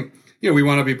movement. So I think, we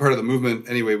want to be part of the movement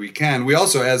any way we can. We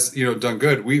also, as, Done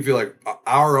Good, we feel like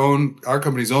our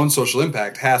company's own social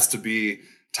impact has to be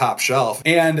top shelf.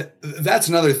 And that's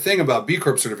another thing about B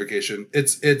Corp certification.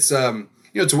 It's a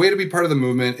way to be part of the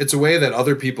movement. It's a way that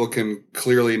other people can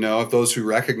clearly know, if those who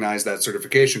recognize that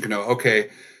certification can know, okay,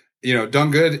 Done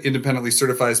Good independently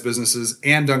certifies businesses,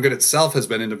 and Done Good itself has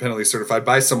been independently certified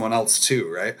by someone else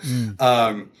too, right?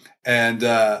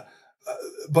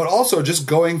 But also just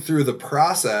going through the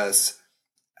process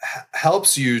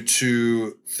helps you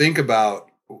to think about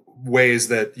ways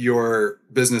that your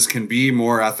business can be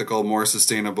more ethical, more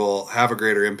sustainable, have a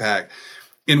greater impact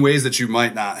in ways that you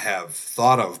might not have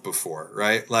thought of before,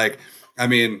 right? Like, I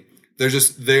mean,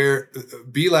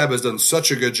 B Lab has done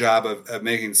such a good job of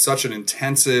making such an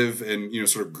intensive and,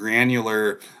 sort of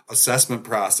granular assessment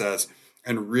process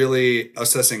and really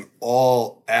assessing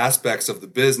all aspects of the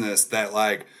business that,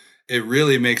 like, it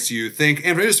really makes you think,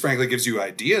 and it just frankly gives you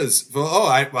ideas.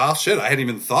 I hadn't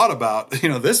even thought about,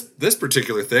 this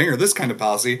particular thing or this kind of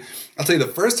policy. I'll tell you,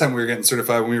 the first time we were getting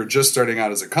certified, when we were just starting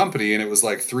out as a company, and it was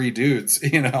like 3 dudes,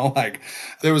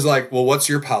 there was like, well, what's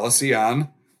your policy on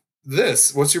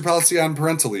this? What's your policy on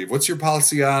parental leave? What's your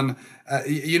policy on,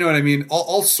 you know what I mean?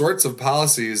 All sorts of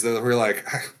policies that we're like,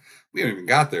 we haven't even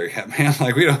got there yet, man.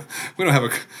 Like we don't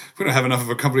have enough of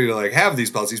a company to like have these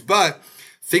policies, but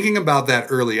thinking about that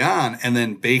early on and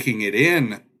then baking it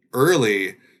in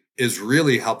early is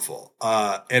really helpful.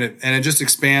 And it just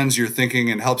expands your thinking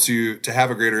and helps you to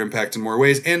have a greater impact in more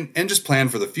ways and just plan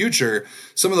for the future.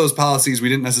 Some of those policies we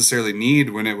didn't necessarily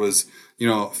need when it was,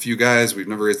 a few guys. We've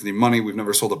never raised any money. We've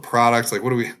never sold a product. Like,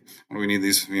 what do we need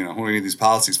these, what do we need these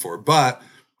policies for? But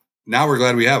now we're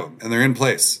glad we have them and they're in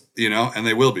place, and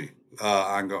they will be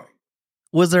ongoing.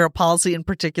 Was there a policy in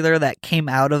particular that came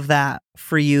out of that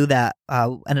for you that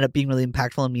ended up being really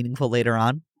impactful and meaningful later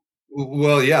on?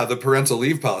 Well, yeah, the parental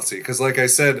leave policy. Because like I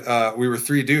said, we were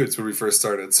 3 dudes when we first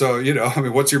started. So,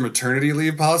 what's your maternity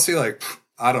leave policy? Like,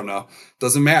 I don't know.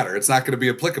 Doesn't matter. It's not going to be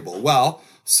applicable. Well,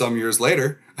 some years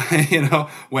later,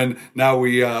 when now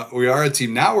we are a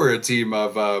team. Now we're a team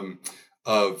of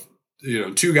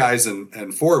 2 guys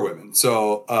and 4 women.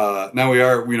 So now we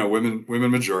are,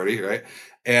 women majority, right?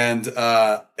 And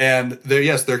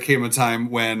there came a time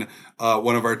when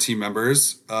one of our team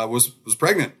members was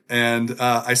pregnant, and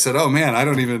I said, "Oh man, I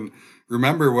don't even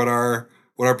remember what our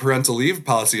parental leave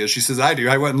policy is." She says, "I do.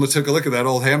 I went and took a look at that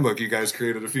old handbook you guys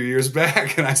created a few years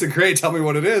back." And I said, "Great, tell me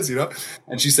what it is, you know?"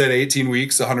 And she said, 18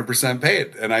 weeks, 100%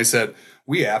 paid. And I said,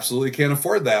 "We absolutely can't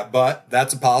afford that, but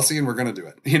that's a policy and we're going to do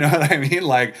it." You know what I mean?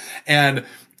 Like, and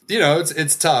you know,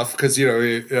 it's tough because, you know,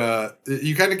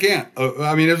 you kind of can't.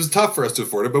 I mean, it was tough for us to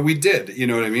afford it, but we did, you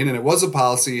know what I mean? And it was a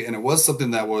policy, and it was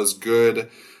something that was good.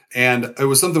 And it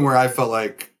was something where I felt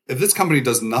like if this company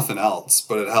does nothing else,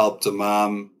 but it helped a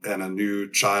mom and a new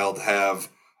child have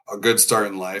a good start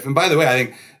in life. And by the way, I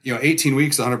think, you know, 18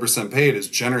 weeks, 100% paid is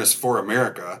generous for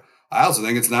America. I also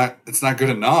think it's not good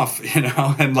enough, you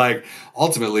know, and like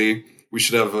ultimately, we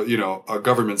should have a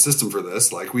government system for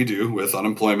this, like we do with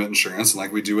unemployment insurance and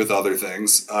like we do with other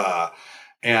things.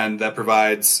 And that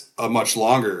provides a much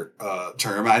longer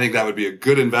term. I think that would be a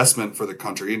good investment for the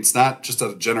country. And it's not just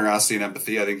out of generosity and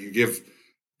empathy. I think you give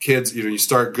kids, you know, you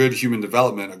start good human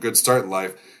development, a good start in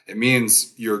life. It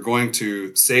means you're going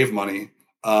to save money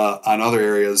on other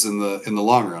areas in the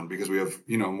long run because we have,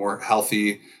 you know, more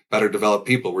healthy, better developed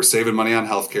people. We're saving money on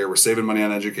healthcare. We're saving money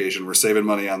on education. We're saving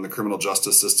money on the criminal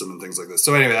justice system and things like this.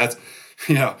 So anyway, that's,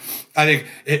 you know, I think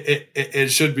it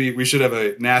should be, we should have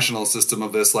a national system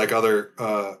of this like other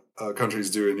countries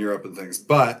do in Europe and things.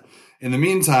 But in the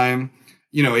meantime,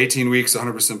 you know, 18 weeks,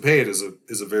 100% paid is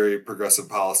a very progressive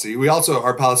policy.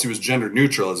 Our policy was gender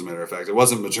neutral, as a matter of fact. It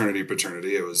wasn't maternity,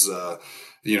 paternity. It was,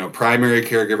 you know, primary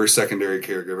caregiver, secondary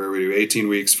caregiver. We do 18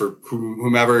 weeks for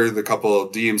whomever the couple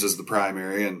deems as the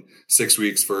primary and 6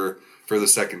 weeks for the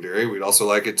secondary. We'd also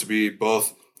like it to be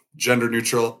both gender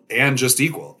neutral and just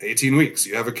equal. 18 weeks.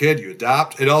 You have a kid, you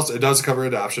adopt. It does cover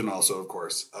adoption also, of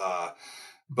course.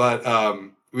 But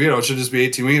you know, it should just be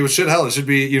 18 weeks. It should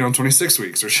be, you know, 26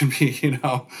 weeks, or it should be, you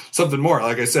know, something more.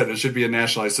 Like I said, it should be a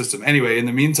nationalized system. Anyway, in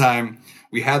the meantime,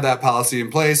 we had that policy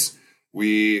in place.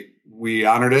 We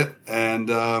honored it, and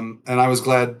I was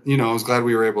glad, you know,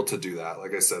 we were able to do that.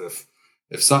 Like I said, if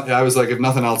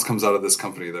nothing else comes out of this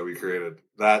company that we created,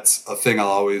 that's a thing I'll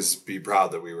always be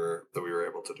proud that we were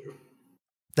able to do.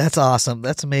 That's awesome.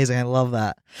 That's amazing. I love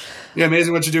that. Yeah,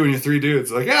 amazing what you do when you're three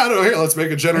dudes. Like, yeah, I don't know, here, let's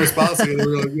make a generous policy. And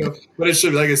we're like, you know, but it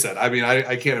should be, like I said, I mean,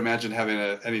 I can't imagine having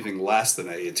anything less than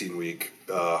an 18-week,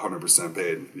 100%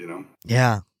 paid, you know?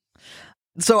 Yeah.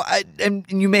 So and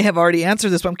you may have already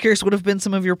answered this, but I'm curious, what have been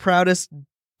some of your proudest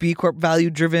B Corp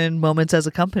value-driven moments as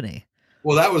a company?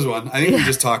 Well, that was one. I think we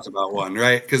just talked about one,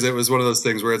 right? Because it was one of those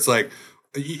things where it's like,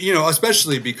 you know,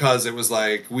 especially because it was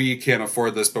like, we can't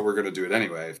afford this, but we're going to do it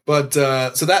anyway. But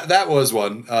so that was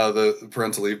one, the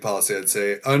parental leave policy, I'd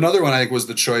say. Another one, I think, was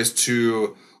the choice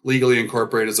to legally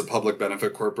incorporate as a public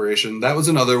benefit corporation. That was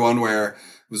another one where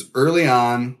it was early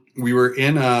on. We were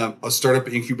in a startup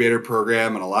incubator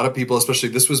program, and a lot of people, especially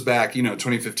this was back, you know,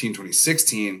 2015,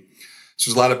 2016. So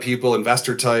there's a lot of people,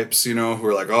 investor types, you know, who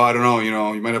are like, oh, I don't know, you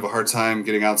know, you might have a hard time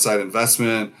getting outside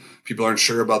investment. People aren't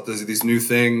sure about these new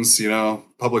things, you know,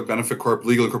 public benefit corp,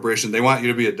 legal incorporation. They want you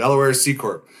to be a Delaware C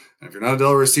Corp. And if you're not a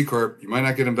Delaware C Corp, you might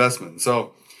not get investment.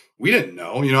 So we didn't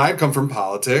know, you know, I'd come from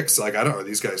politics. Like, are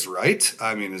these guys right?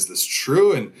 I mean, is this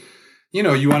true? And, you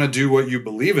know, you want to do what you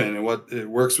believe in and what it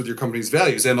works with your company's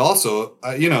values. And also,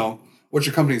 you know, what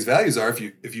your company's values are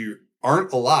if you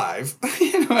aren't alive,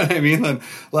 you know what I mean? Then,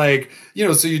 like, you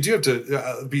know, so you do have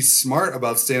to be smart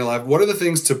about staying alive. What are the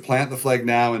things to plant the flag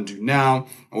now and do now?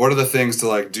 And what are the things to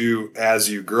like do as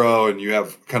you grow and you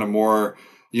have kind of more,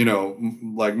 you know,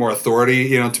 like more authority,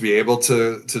 you know, to be able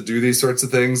to do these sorts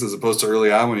of things, as opposed to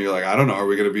early on when you're like, I don't know, are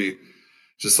we going to be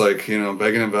just like, you know,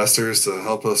 begging investors to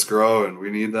help us grow and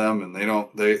we need them and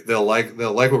they'll like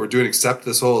what we're doing, except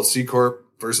this whole C Corp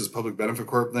versus public benefit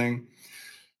corp thing.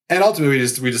 And ultimately,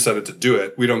 we decided to do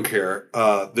it. We don't care.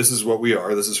 This is what we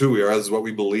are. This is who we are. This is what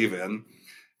we believe in.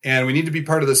 And we need to be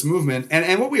part of this movement.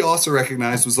 And what we also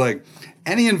recognized was like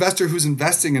any investor who's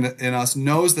investing in us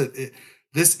knows that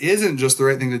this isn't just the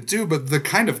right thing to do, but the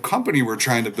kind of company we're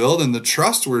trying to build and the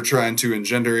trust we're trying to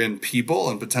engender in people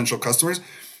and potential customers.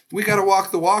 We got to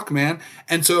walk the walk, man.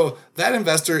 And so that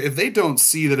investor, if they don't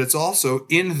see that it's also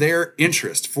in their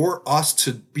interest for us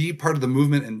to be part of the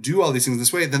movement and do all these things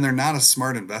this way, then they're not a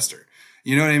smart investor.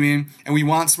 You know what I mean? And we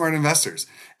want smart investors.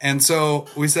 And so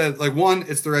we said, like, one,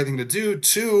 it's the right thing to do.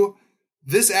 Two,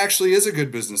 this actually is a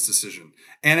good business decision.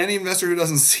 And any investor who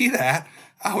doesn't see that,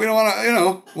 we don't want to, you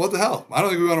know, what the hell? I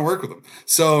don't think we want to work with them.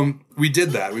 So we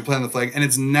did that. We planted the flag, and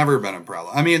it's never been a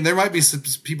problem. I mean, there might be some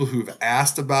people who've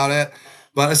asked about it.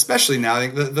 But especially now, I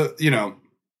think you know,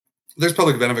 there's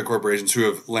public benefit corporations who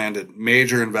have landed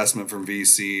major investment from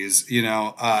VCs,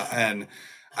 and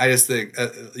I just think, I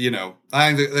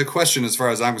think the question, as far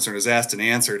as I'm concerned, is asked and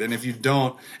answered. And if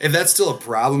that's still a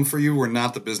problem for you, we're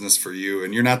not the business for you,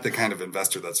 and you're not the kind of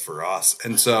investor that's for us.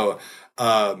 And so,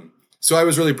 so I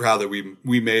was really proud that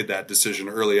we made that decision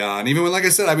early on, even when, like I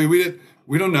said, I mean,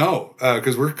 we don't know,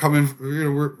 because we're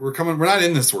not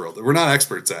in this world. We're not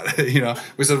experts at it.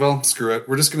 We said, well, screw it.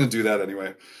 We're just going to do that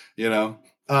anyway, and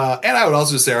I would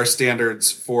also say our standards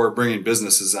for bringing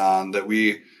businesses on that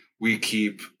we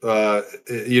keep,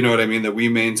 that we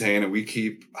maintain and we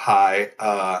keep high.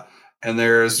 And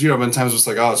there's, been times it's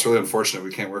like, oh, it's really unfortunate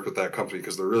we can't work with that company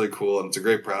because they're really cool and it's a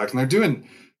great product and they're doing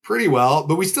pretty well.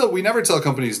 But we never tell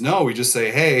companies no. We just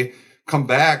say, hey, come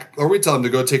back. Or we tell them to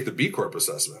go take the B Corp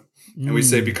assessment. And we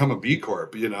say, become a B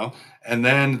Corp, and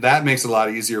then that makes it a lot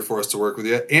easier for us to work with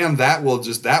you. And that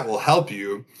will help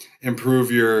you improve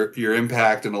your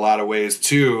impact in a lot of ways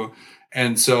too.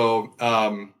 And so,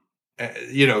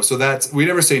 so that's, we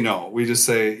never say no. We just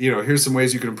say, here's some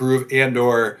ways you can improve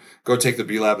or go take the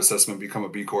B Lab assessment, become a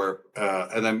B Corp,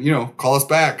 and then, call us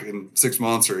back in 6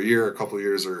 months or a year, a couple of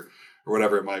years or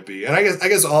whatever it might be. And I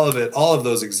guess all of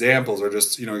those examples are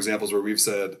just, examples where we've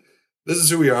said, this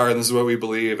is who we are and this is what we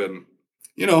believe. And,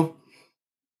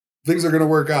 things are going to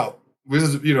work out. We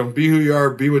just, be who you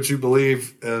are, be what you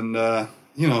believe. And,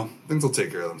 things will take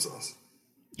care of themselves.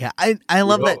 Yeah. I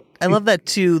love that. I love that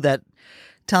too, that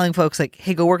telling folks like,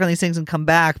 hey, go work on these things and come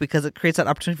back, because it creates that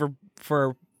opportunity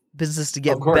for businesses to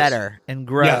get better and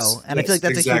grow. And I feel like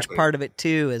that's a huge part of it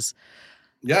too, is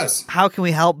how can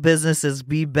we help businesses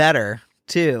be better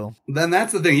too? Then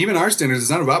that's the thing. Even our standards, it's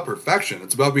not about perfection.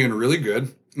 It's about being really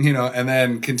good, and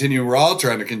then continue. We're all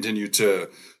trying to continue to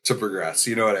progress.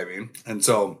 You know what I mean? And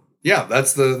so, yeah,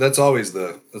 that's always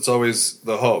the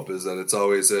hope, is that it's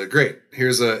always great.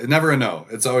 Here's never a no.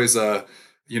 It's always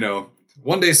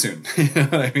one day soon. You know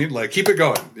what I mean? Like, keep it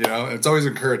going, it's always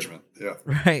encouragement. Yeah.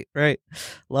 Right.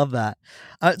 Love that.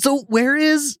 So where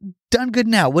is Done Good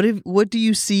now? What do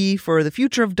you see for the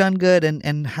future of Done Good,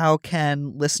 and how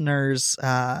can listeners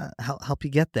help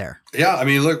you get there? Yeah. I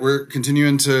mean, look, we're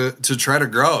continuing to try to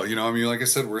grow, like I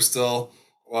said, we're still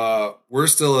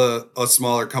a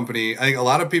smaller company. I think a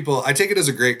lot of people, I take it as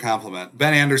a great compliment.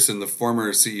 Ben Anderson, the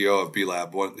former CEO of B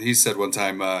Lab, he said one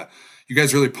time, you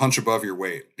guys really punch above your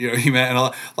weight. He meant, and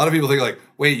a lot of people think like,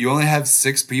 wait, you only have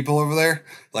 6 people over there?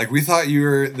 Like, we thought you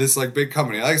were this like big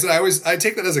company. Like I said, I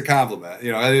take that as a compliment. I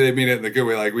think they mean it in a good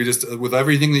way. Like, we just, with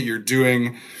everything that you're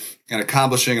doing and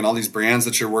accomplishing and all these brands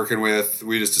that you're working with,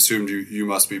 we just assumed you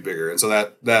must be bigger. And so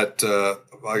that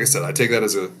like I said, I take that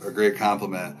as a great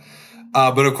compliment.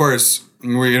 But of course,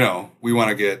 we want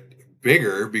to get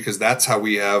bigger, because that's how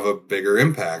we have a bigger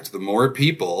impact. The more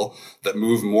people that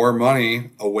move more money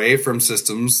away from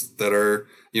systems that are,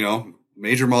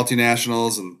 major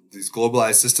multinationals and these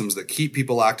globalized systems that keep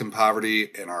people locked in poverty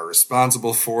and are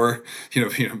responsible for,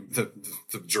 the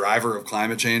driver of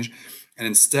climate change, and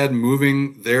instead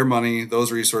moving their money,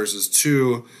 those resources,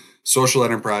 to social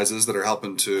enterprises that are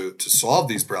helping to solve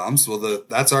these problems. Well,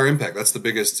 that's our impact. That's the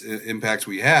biggest impact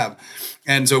we have.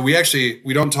 And so we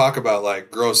don't talk about like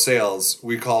gross sales.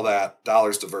 We call that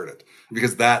dollars diverted,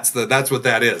 because that's what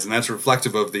that is. And that's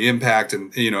reflective of the impact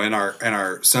and, in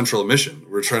our central mission.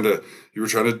 You were trying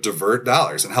to divert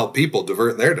dollars and help people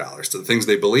divert their dollars to the things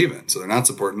they believe in. So they're not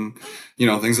supporting,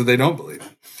 things that they don't believe in.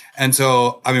 And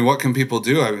so, I mean, what can people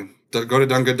do? I mean, go to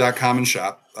donegood.com and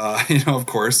shop. Of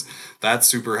course, that's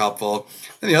super helpful.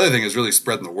 And the other thing is really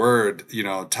spreading the word,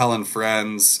 telling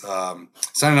friends,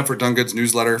 signing up for Done Good's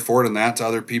newsletter, forwarding that to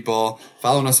other people,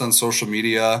 following us on social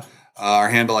media. Our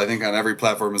handle, I think, on every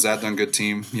platform is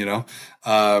 @DoneGoodTeam,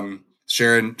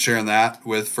 sharing that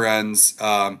with friends,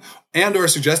 and or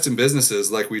suggesting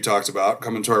businesses like we talked about,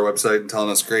 coming to our website and telling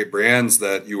us great brands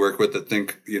that you work with that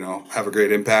think, have a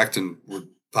great impact and would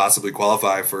possibly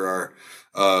qualify for our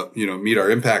meet our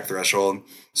impact threshold.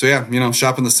 So yeah,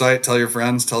 shop on the site, tell your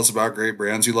friends, tell us about great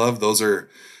brands you love. Those are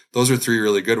 3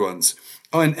 really good ones.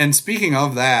 Oh, and speaking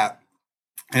of that,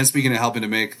 and speaking of helping to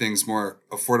make things more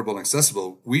affordable and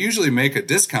accessible, we usually make a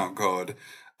discount code.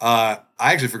 I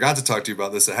actually forgot to talk to you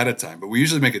about this ahead of time, but we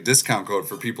usually make a discount code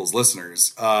for people's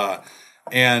listeners.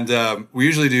 And we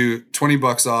usually do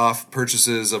 $20 off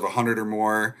purchases of 100 or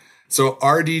more. So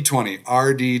RD20,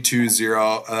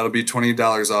 RD20, that'll be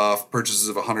 $20 off purchases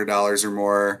of $100 or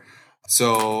more.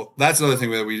 So that's another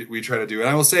thing that we try to do. And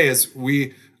I will say is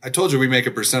I told you we make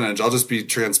a percentage. I'll just be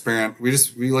transparent.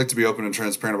 We like to be open and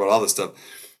transparent about all this stuff.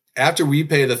 After we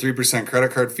pay the 3%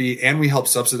 credit card fee and we help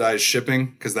subsidize shipping,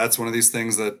 because that's one of these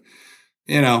things that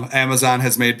Amazon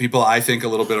has made people, I think, a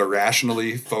little bit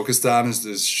irrationally focused on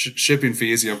is shipping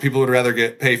fees. People would rather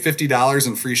pay $50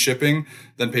 in free shipping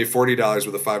than pay $40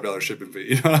 with a $5 shipping fee.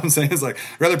 You know what I'm saying? It's like,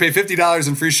 I'd rather pay $50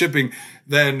 in free shipping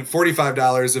than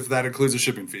 $45 if that includes a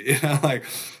shipping fee.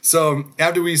 So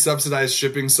after we subsidize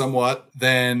shipping somewhat,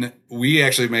 then we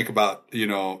actually make about,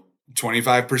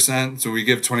 25%. So we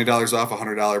give $20 off a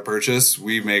 $100 purchase.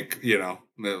 We make,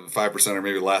 5% or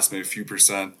maybe less, maybe a few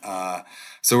percent.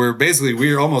 So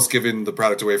we're almost giving the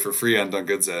product away for free on Done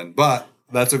Good's end, but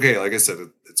that's okay. Like I said,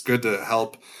 it's good to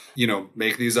help,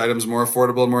 make these items more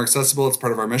affordable and more accessible. It's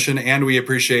part of our mission. And we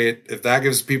appreciate if that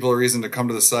gives people a reason to come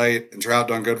to the site and try out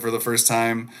Done Good for the first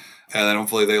time. And then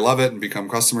hopefully they love it and become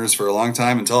customers for a long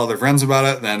time and tell all their friends about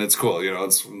it. Then it's cool.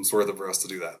 It's worth it for us to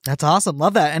do that. That's awesome.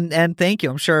 Love that. And thank you.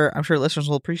 I'm sure listeners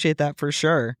will appreciate that for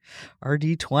sure.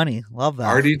 RD20. Love that.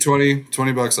 RD20,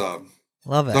 $20 off.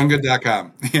 Love it.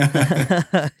 Donegood.com.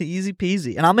 Yeah. Easy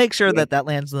peasy. And I'll make sure that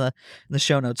lands in the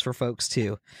show notes for folks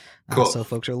too. Cool. So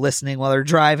folks are listening while they're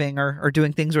driving or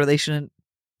doing things where they shouldn't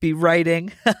be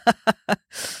writing.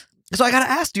 So I got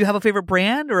to ask, do you have a favorite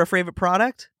brand or a favorite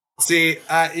product? See,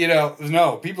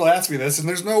 no, people ask me this and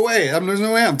there's no way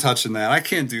I'm touching that. I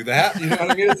can't do that. You know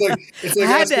what I mean? It's like I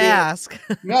had to ask.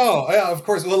 No, yeah, of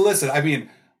course. Well, listen,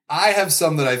 I have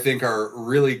some that I think are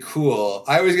really cool.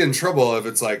 I always get in trouble if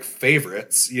it's like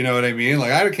favorites. You know what I mean?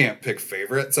 Like I can't pick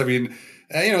favorites.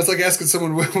 It's like asking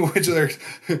someone who's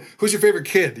your favorite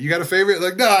kid? You got a favorite?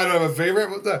 Like, no, I don't have a favorite.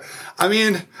 What the?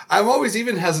 I'm always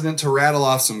even hesitant to rattle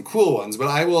off some cool ones, but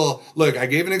I will. Look, I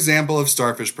gave an example of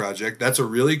Starfish Project. That's a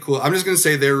really cool. I'm just going to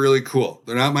say they're really cool.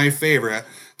 They're not my favorite.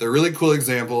 They're really cool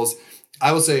examples.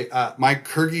 I will say my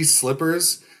Kyrgyz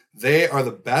slippers. They are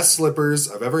the best slippers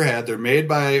I've ever had. They're made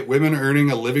by women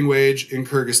earning a living wage in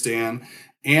Kyrgyzstan.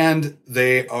 And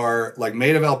they are like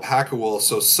made of alpaca wool.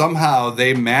 So somehow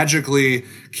they magically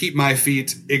keep my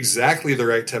feet exactly the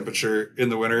right temperature in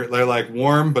the winter. They're like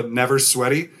warm, but never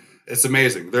sweaty. It's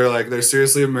amazing. They're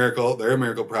seriously a miracle. They're a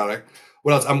miracle product.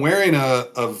 What else? I'm wearing a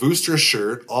Voostra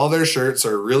shirt. All their shirts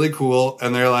are really cool.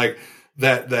 And they're like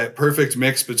that perfect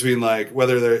mix between like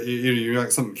whether they're, you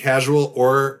like something casual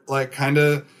or like kind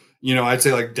of, I'd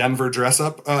say like Denver dress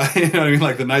up, you know what I mean?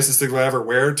 Like the nicest thing I ever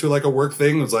wear to like a work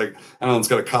thing. It's like, I don't know, it's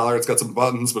got a collar, it's got some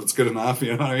buttons, but it's good enough.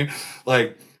 You know what I mean?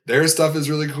 Like their stuff is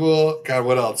really cool. God,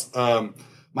 what else?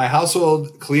 My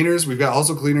household cleaners, we've got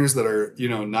household cleaners that are,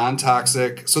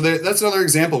 non-toxic. So that's another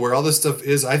example where all this stuff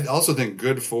is, I also think,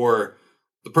 good for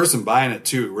the person buying it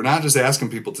too. We're not just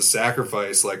asking people to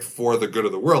sacrifice like for the good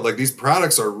of the world. Like these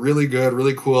products are really good,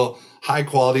 really cool, high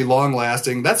quality, long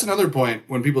lasting. That's another point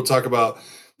when people talk about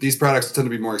these products tend to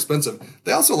be more expensive.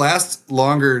 They also last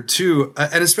longer too.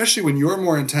 And especially when you're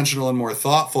more intentional and more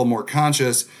thoughtful, more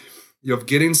conscious, of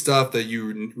getting stuff that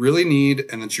you really need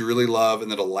and that you really love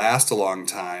and that'll last a long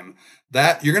time,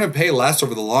 that you're going to pay less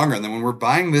over the long run than when we're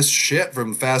buying this shit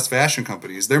from fast fashion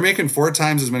companies. They're making 4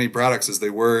 times as many products as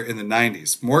they were in the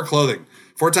 90s. More clothing,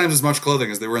 4 times as much clothing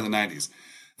as they were in the 90s.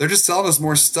 They're just selling us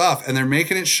more stuff and they're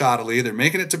making it shoddily. They're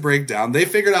making it to break down. They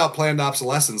figured out planned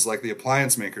obsolescence like the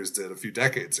appliance makers did a few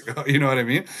decades ago. You know what I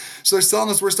mean? So they're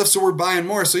selling us more stuff. So we're buying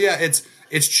more. So yeah,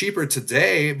 it's cheaper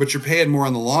today, but you're paying more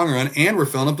in the long run. And we're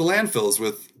filling up the landfills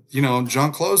with,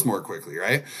 junk clothes more quickly,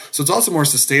 right? So it's also more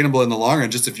sustainable in the long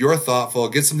run. Just if you're thoughtful,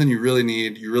 get something you really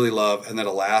need, you really love, and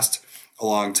that'll last a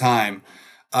long time.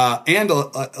 And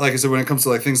like I said, when it comes to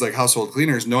like things like household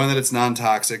cleaners, knowing that it's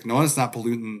non-toxic, knowing it's not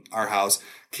polluting our house,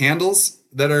 candles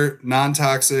that are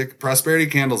non-toxic, Prosperity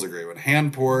candles are great one.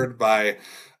 Hand poured by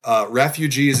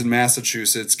refugees in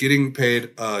Massachusetts, getting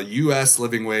paid a U.S.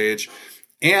 living wage,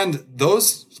 and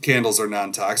those candles are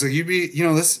non-toxic. You'd be, a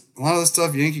lot of this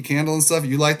stuff, Yankee Candle and stuff,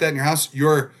 you light that in your house,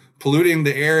 you're polluting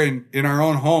the air in our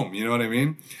own home. You know what I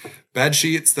mean? Bed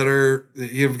sheets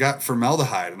you've got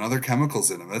formaldehyde and other chemicals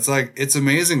in them. It's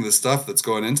amazing the stuff that's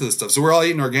going into this stuff. So we're all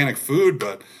eating organic food,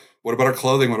 but what about our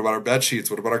clothing? What about our bed sheets?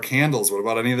 What about our candles? What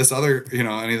about any of this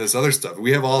other stuff?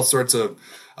 We have all sorts of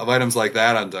items like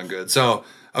that on Done Good. So,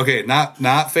 okay,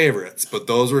 not favorites, but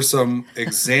those were some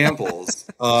examples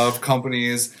of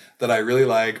companies that I really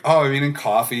like. Oh, in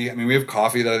coffee. We have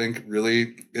coffee that I think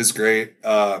really is great.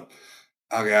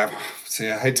 Okay, so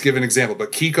I hate to give an example,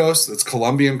 but Kikos, that's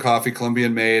Colombian coffee,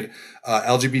 Colombian made,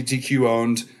 LGBTQ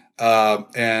owned,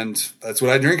 and that's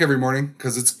what I drink every morning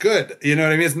because it's good. You know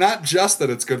what I mean? It's not just that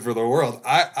it's good for the world.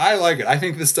 I like it. I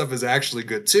think this stuff is actually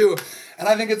good too. And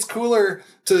I think it's cooler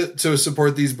to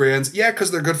support these brands, yeah,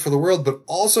 because they're good for the world, but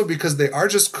also because they are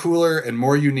just cooler and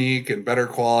more unique and better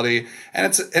quality. And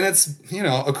it's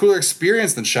a cooler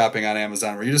experience than shopping on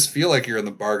Amazon, where you just feel like you're in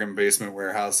the bargain basement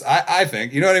warehouse. I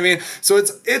think, you know what I mean? So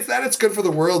it's good for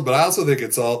the world, but I also think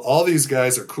it's all these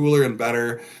guys are cooler and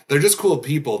better. They're just cool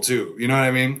people too. You know what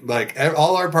I mean? Like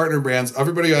all our partner brands,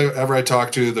 everybody I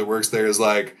talk to that works there is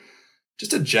like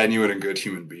just a genuine and good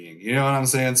human being. You know what I'm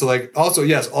saying? So like, also,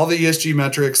 yes, all the ESG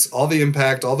metrics, all the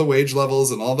impact, all the wage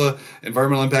levels, and all the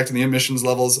environmental impact and the emissions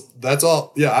levels, that's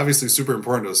all, yeah, obviously super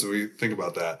important to us. So we think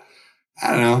about that.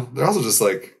 I don't know. They're also just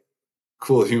like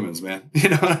cool humans, man. You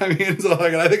know what I mean? So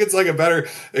like, I think it's like a better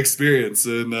experience,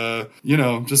 and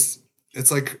just it's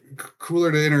like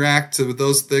cooler to interact with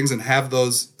those things and have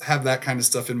that kind of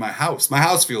stuff in my house. My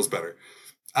house feels better.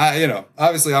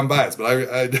 Obviously I'm biased, but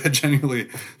I genuinely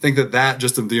think that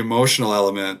just the emotional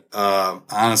element,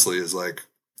 honestly, is like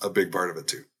a big part of it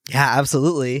too. Yeah,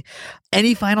 absolutely.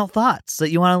 Any final thoughts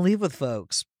that you want to leave with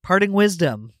folks? Parting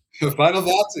wisdom. Final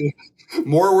thoughts?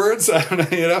 More words? I don't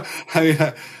know,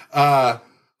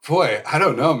 boy, I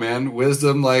don't know, man.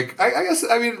 Wisdom, like, I guess,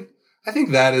 I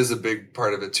think that is a big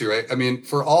part of it too, right? I mean,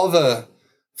 for all the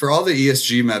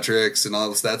ESG metrics and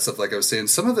all that stuff, like I was saying,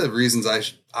 some of the reasons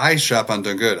I shop on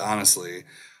Done Good, honestly,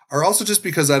 are also just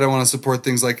because I don't want to support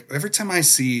things like every time I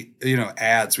see,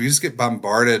 ads, we just get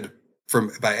bombarded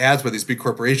by ads by these big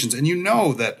corporations. And you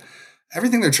know that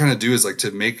everything they're trying to do is like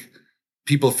to make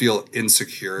people feel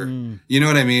insecure. You know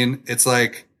what I mean? It's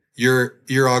like, you're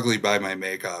ugly, buy my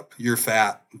makeup. You're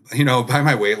fat, buy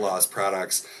my weight loss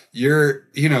products.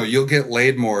 You'll get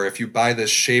laid more if you buy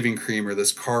this shaving cream or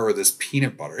this car or this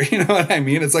peanut butter. You know what I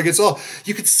mean? It's like, it's all,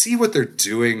 you could see what they're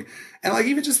doing. And like,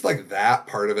 even just like that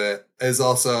part of it is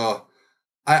also,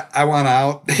 I want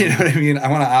out, you know what I mean? I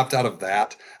want to opt out of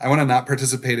that. I want to not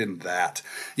participate in that,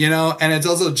 and it's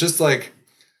also just like,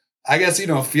 I guess,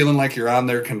 feeling like you're on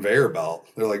their conveyor belt.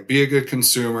 They're like, be a good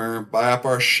consumer, buy up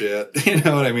our shit. You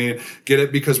know what I mean? Get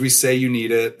it because we say you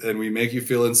need it and we make you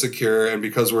feel insecure, and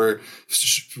because we're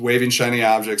waving shiny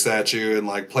objects at you and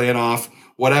like playing off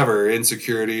whatever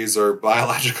insecurities or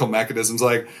biological mechanisms.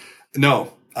 Like,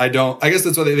 no, I don't. I guess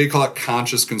that's why they call it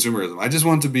conscious consumerism. I just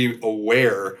want to be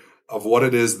aware of what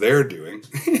it is they're doing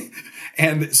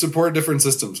and support different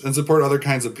systems and support other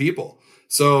kinds of people.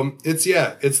 So it's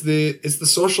the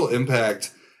social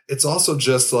impact. It's also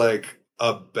just like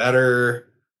a better,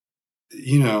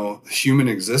 human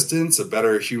existence, a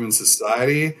better human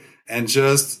society, and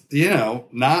just,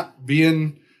 not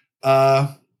being,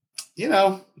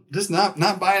 just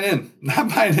not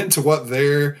buying into what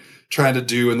they're trying to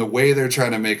do and the way they're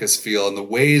trying to make us feel and the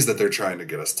ways that they're trying to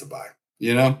get us to buy,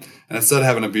 and instead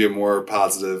having to be a more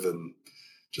positive and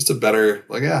just a better,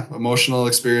 emotional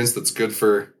experience that's good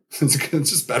for, it's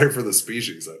just better for the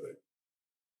species, I think.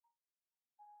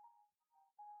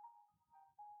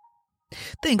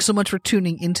 Thanks so much for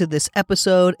tuning into this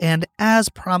episode. And as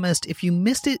promised, if you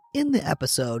missed it in the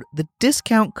episode, the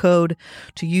discount code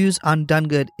to use on Done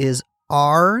Good is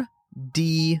RD20.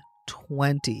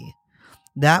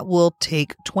 That will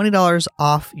take $20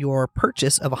 off your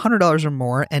purchase of $100 or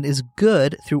more and is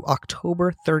good through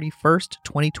October 31st,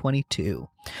 2022.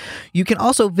 You can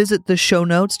also visit the show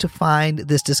notes to find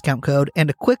this discount code and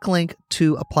a quick link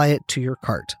to apply it to your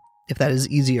cart, if that is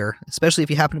easier, especially if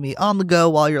you happen to be on the go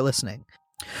while you're listening.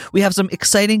 We have some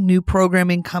exciting new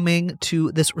programming coming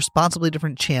to this Responsibly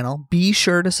Different channel. Be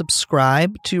sure to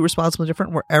subscribe to Responsibly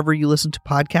Different wherever you listen to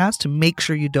podcasts to make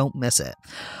sure you don't miss it.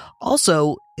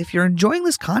 Also, if you're enjoying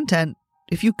this content,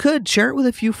 if you could, share it with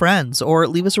a few friends or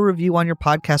leave us a review on your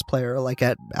podcast player, like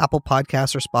at Apple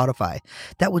Podcasts or Spotify.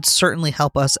 That would certainly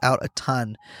help us out a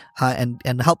ton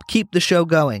and help keep the show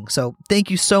going. So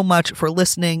thank you so much for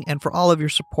listening and for all of your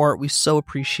support. We so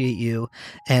appreciate you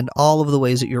and all of the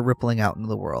ways that you're rippling out into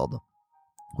the world.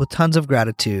 With tons of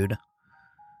gratitude,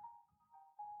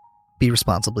 be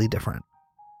responsibly different.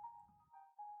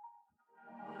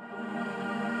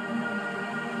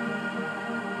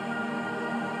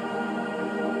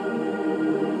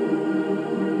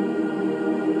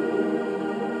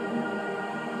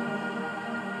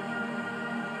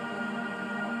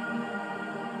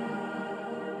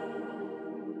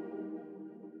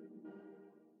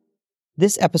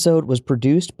 This episode was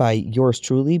produced by yours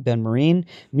truly, Ben Marine.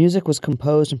 Music was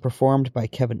composed and performed by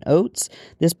Kevin Oates.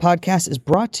 This podcast is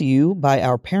brought to you by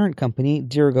our parent company,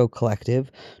 Dirigo Collective.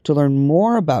 To learn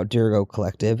more about Dirigo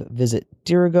Collective, visit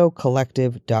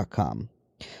dirigocollective.com.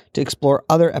 To explore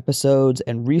other episodes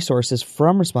and resources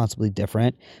from Responsibly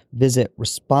Different, visit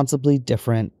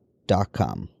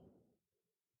responsiblydifferent.com.